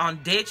think it's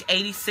on Ditch,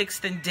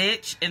 86th and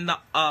Ditch in the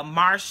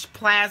Marsh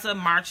Plaza.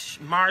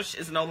 Marsh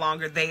is no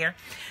longer there.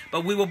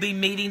 But we will be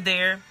meeting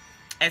there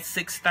at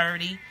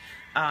 6:30.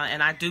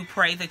 And I do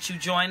pray that you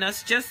join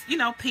us. Just,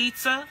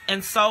 pizza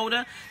and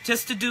soda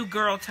just to do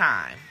girl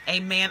time.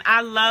 Amen.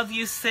 I love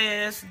you,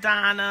 sis.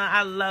 Donna,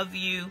 I love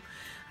you.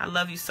 I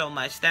love you so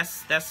much.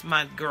 That's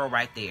my girl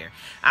right there.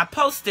 I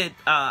posted,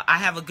 I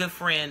have a good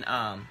friend,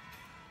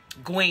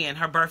 Gwen.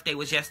 Her birthday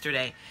was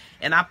yesterday.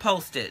 And I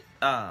posted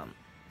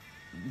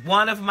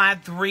one of my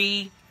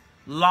 3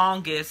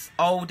 longest,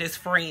 oldest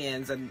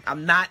friends. And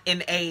I'm not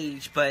in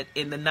age, but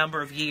in the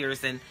number of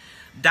years. And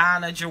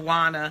Donna,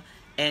 Joanna,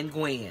 and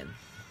Gwen.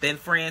 Been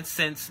friends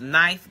since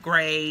 9th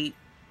grade,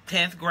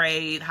 10th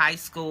grade, high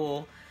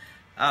school.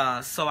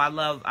 So I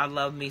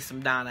love me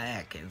some Donna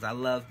Atkins. I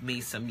love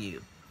me some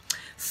you.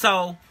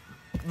 So,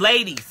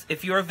 ladies,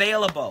 if you're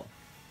available,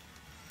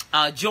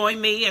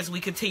 join me as we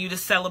continue to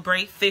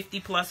celebrate 50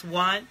 plus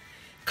 1.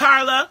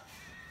 Carla,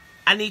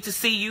 I need to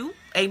see you.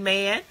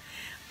 Amen.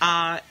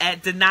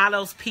 At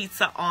Donato's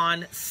Pizza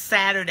on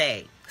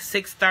Saturday,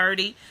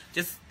 6:30.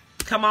 Just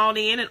come on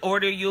in and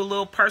order you a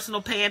little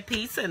personal pan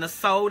pizza and a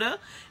soda.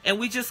 And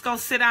we just going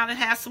to sit down and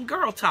have some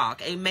girl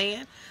talk.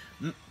 Amen.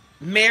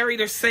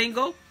 Married or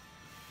single.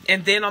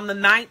 And then on the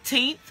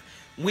 19th,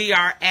 we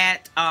are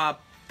at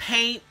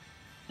Painting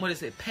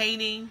with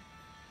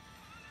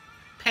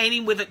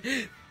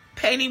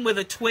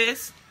a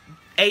Twist.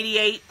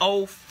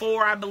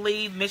 8804, I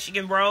believe,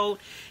 Michigan Road.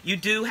 You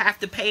do have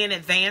to pay in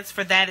advance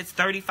for that. It's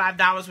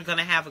 $35. We're going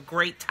to have a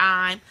great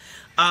time.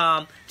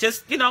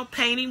 Just,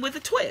 painting with a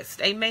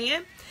twist.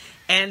 Amen.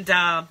 And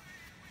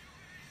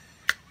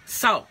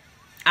so,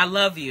 I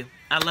love you.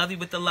 I love you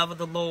with the love of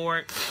the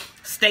Lord.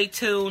 Stay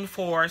tuned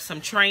for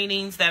some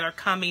trainings that are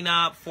coming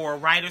up for a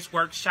writer's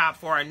workshop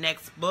for our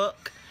next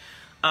book.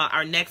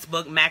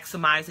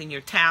 Maximizing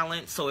Your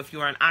Talent. So if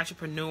you're an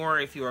entrepreneur,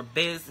 if you're a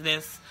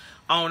business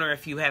owner,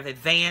 if you have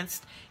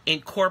advanced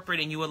in corporate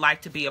and you would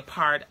like to be a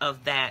part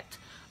of that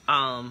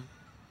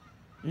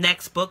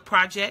next book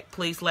project,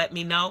 please let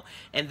me know.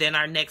 And then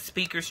our next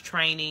speakers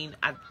training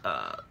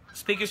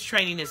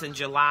is in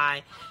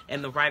July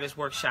and the writers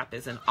workshop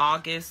is in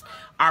August.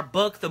 Our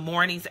book, The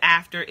Mornings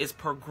After, is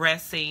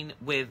progressing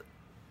with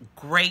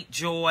great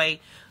joy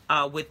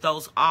with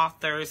those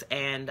authors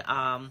and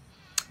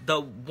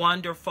the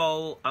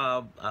wonderful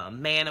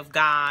man of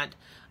God,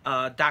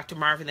 Dr.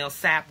 Marvin L.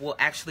 Sapp, will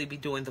actually be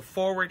doing the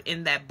foreword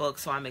in that book,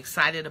 so I'm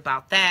excited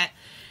about that.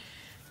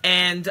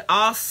 And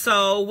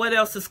also, what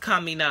else is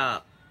coming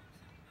up?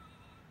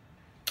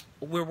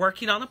 We're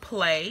working on a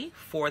play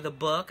for the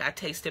book, I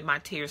Tasted My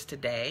Tears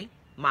Today,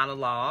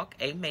 monologue,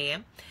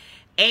 amen.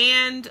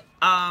 And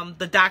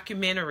the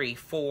documentary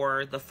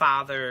for the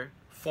Father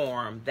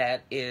Forum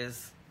that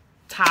is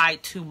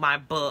tied to my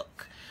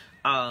book,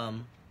 My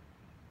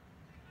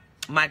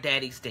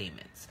Daddy's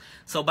Demons.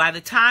 So by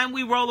the time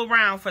we roll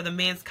around for the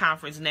men's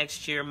conference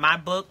next year, my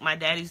book, My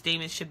Daddy's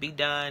Demons, should be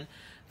done.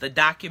 The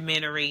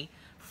documentary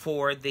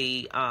for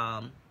the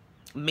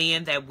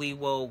men that we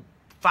will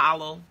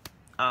follow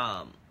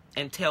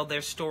and tell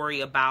their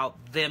story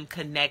about them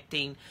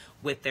connecting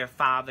with their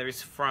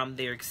fathers from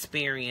their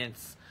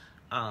experience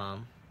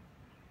from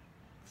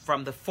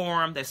the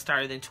forum that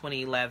started in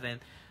 2011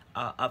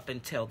 up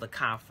until the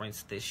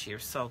conference this year.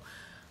 So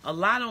a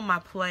lot on my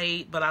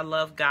plate, but I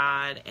love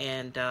God,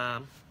 and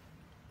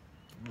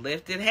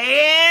lifted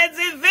hands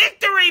in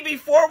victory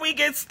before we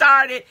get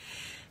started.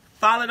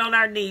 Falling on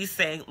our knees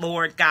saying,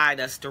 Lord,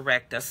 guide us,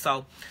 direct us.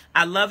 So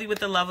I love you with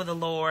the love of the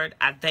Lord.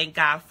 I thank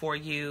God for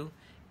you.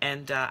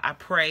 And I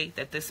pray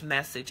that this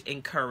message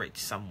encourage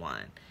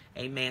someone.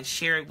 Amen.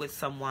 Share it with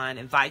someone.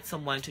 Invite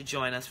someone to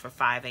join us for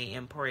 5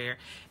 a.m. prayer.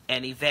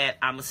 And Yvette,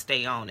 I'm going to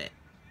stay on it.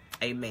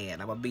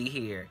 Amen. I'm going to be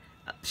here.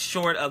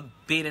 Short of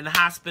being in the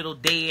hospital,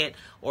 dead,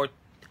 or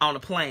on a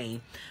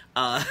plane,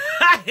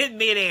 in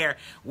midair,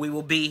 we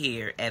will be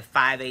here at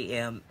 5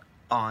 a.m.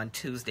 on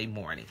Tuesday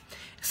morning.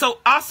 So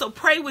also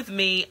pray with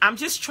me. I'm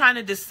just trying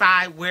to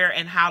decide where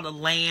and how to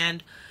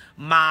land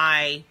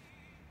my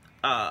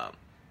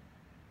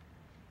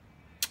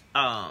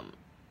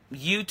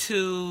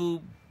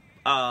YouTube,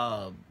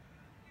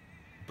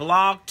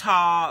 blog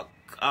talk,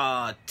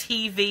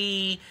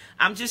 TV.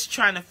 I'm just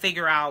trying to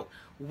figure out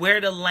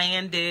where to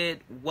land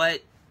it, where.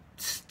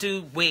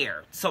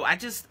 So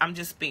I'm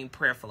just being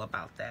prayerful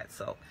about that.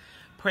 So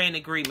pray in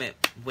agreement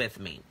with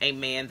me.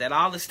 Amen. That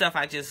all the stuff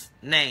I just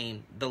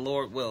named, the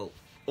Lord will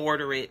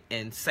order it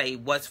and say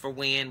what's for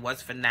when,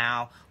 what's for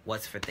now,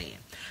 what's for then.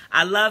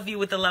 I love you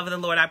with the love of the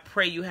Lord. I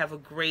pray you have a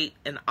great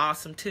and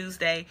awesome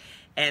Tuesday.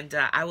 And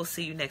I will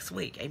see you next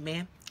week.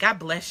 Amen. God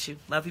bless you.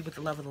 Love you with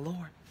the love of the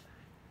Lord.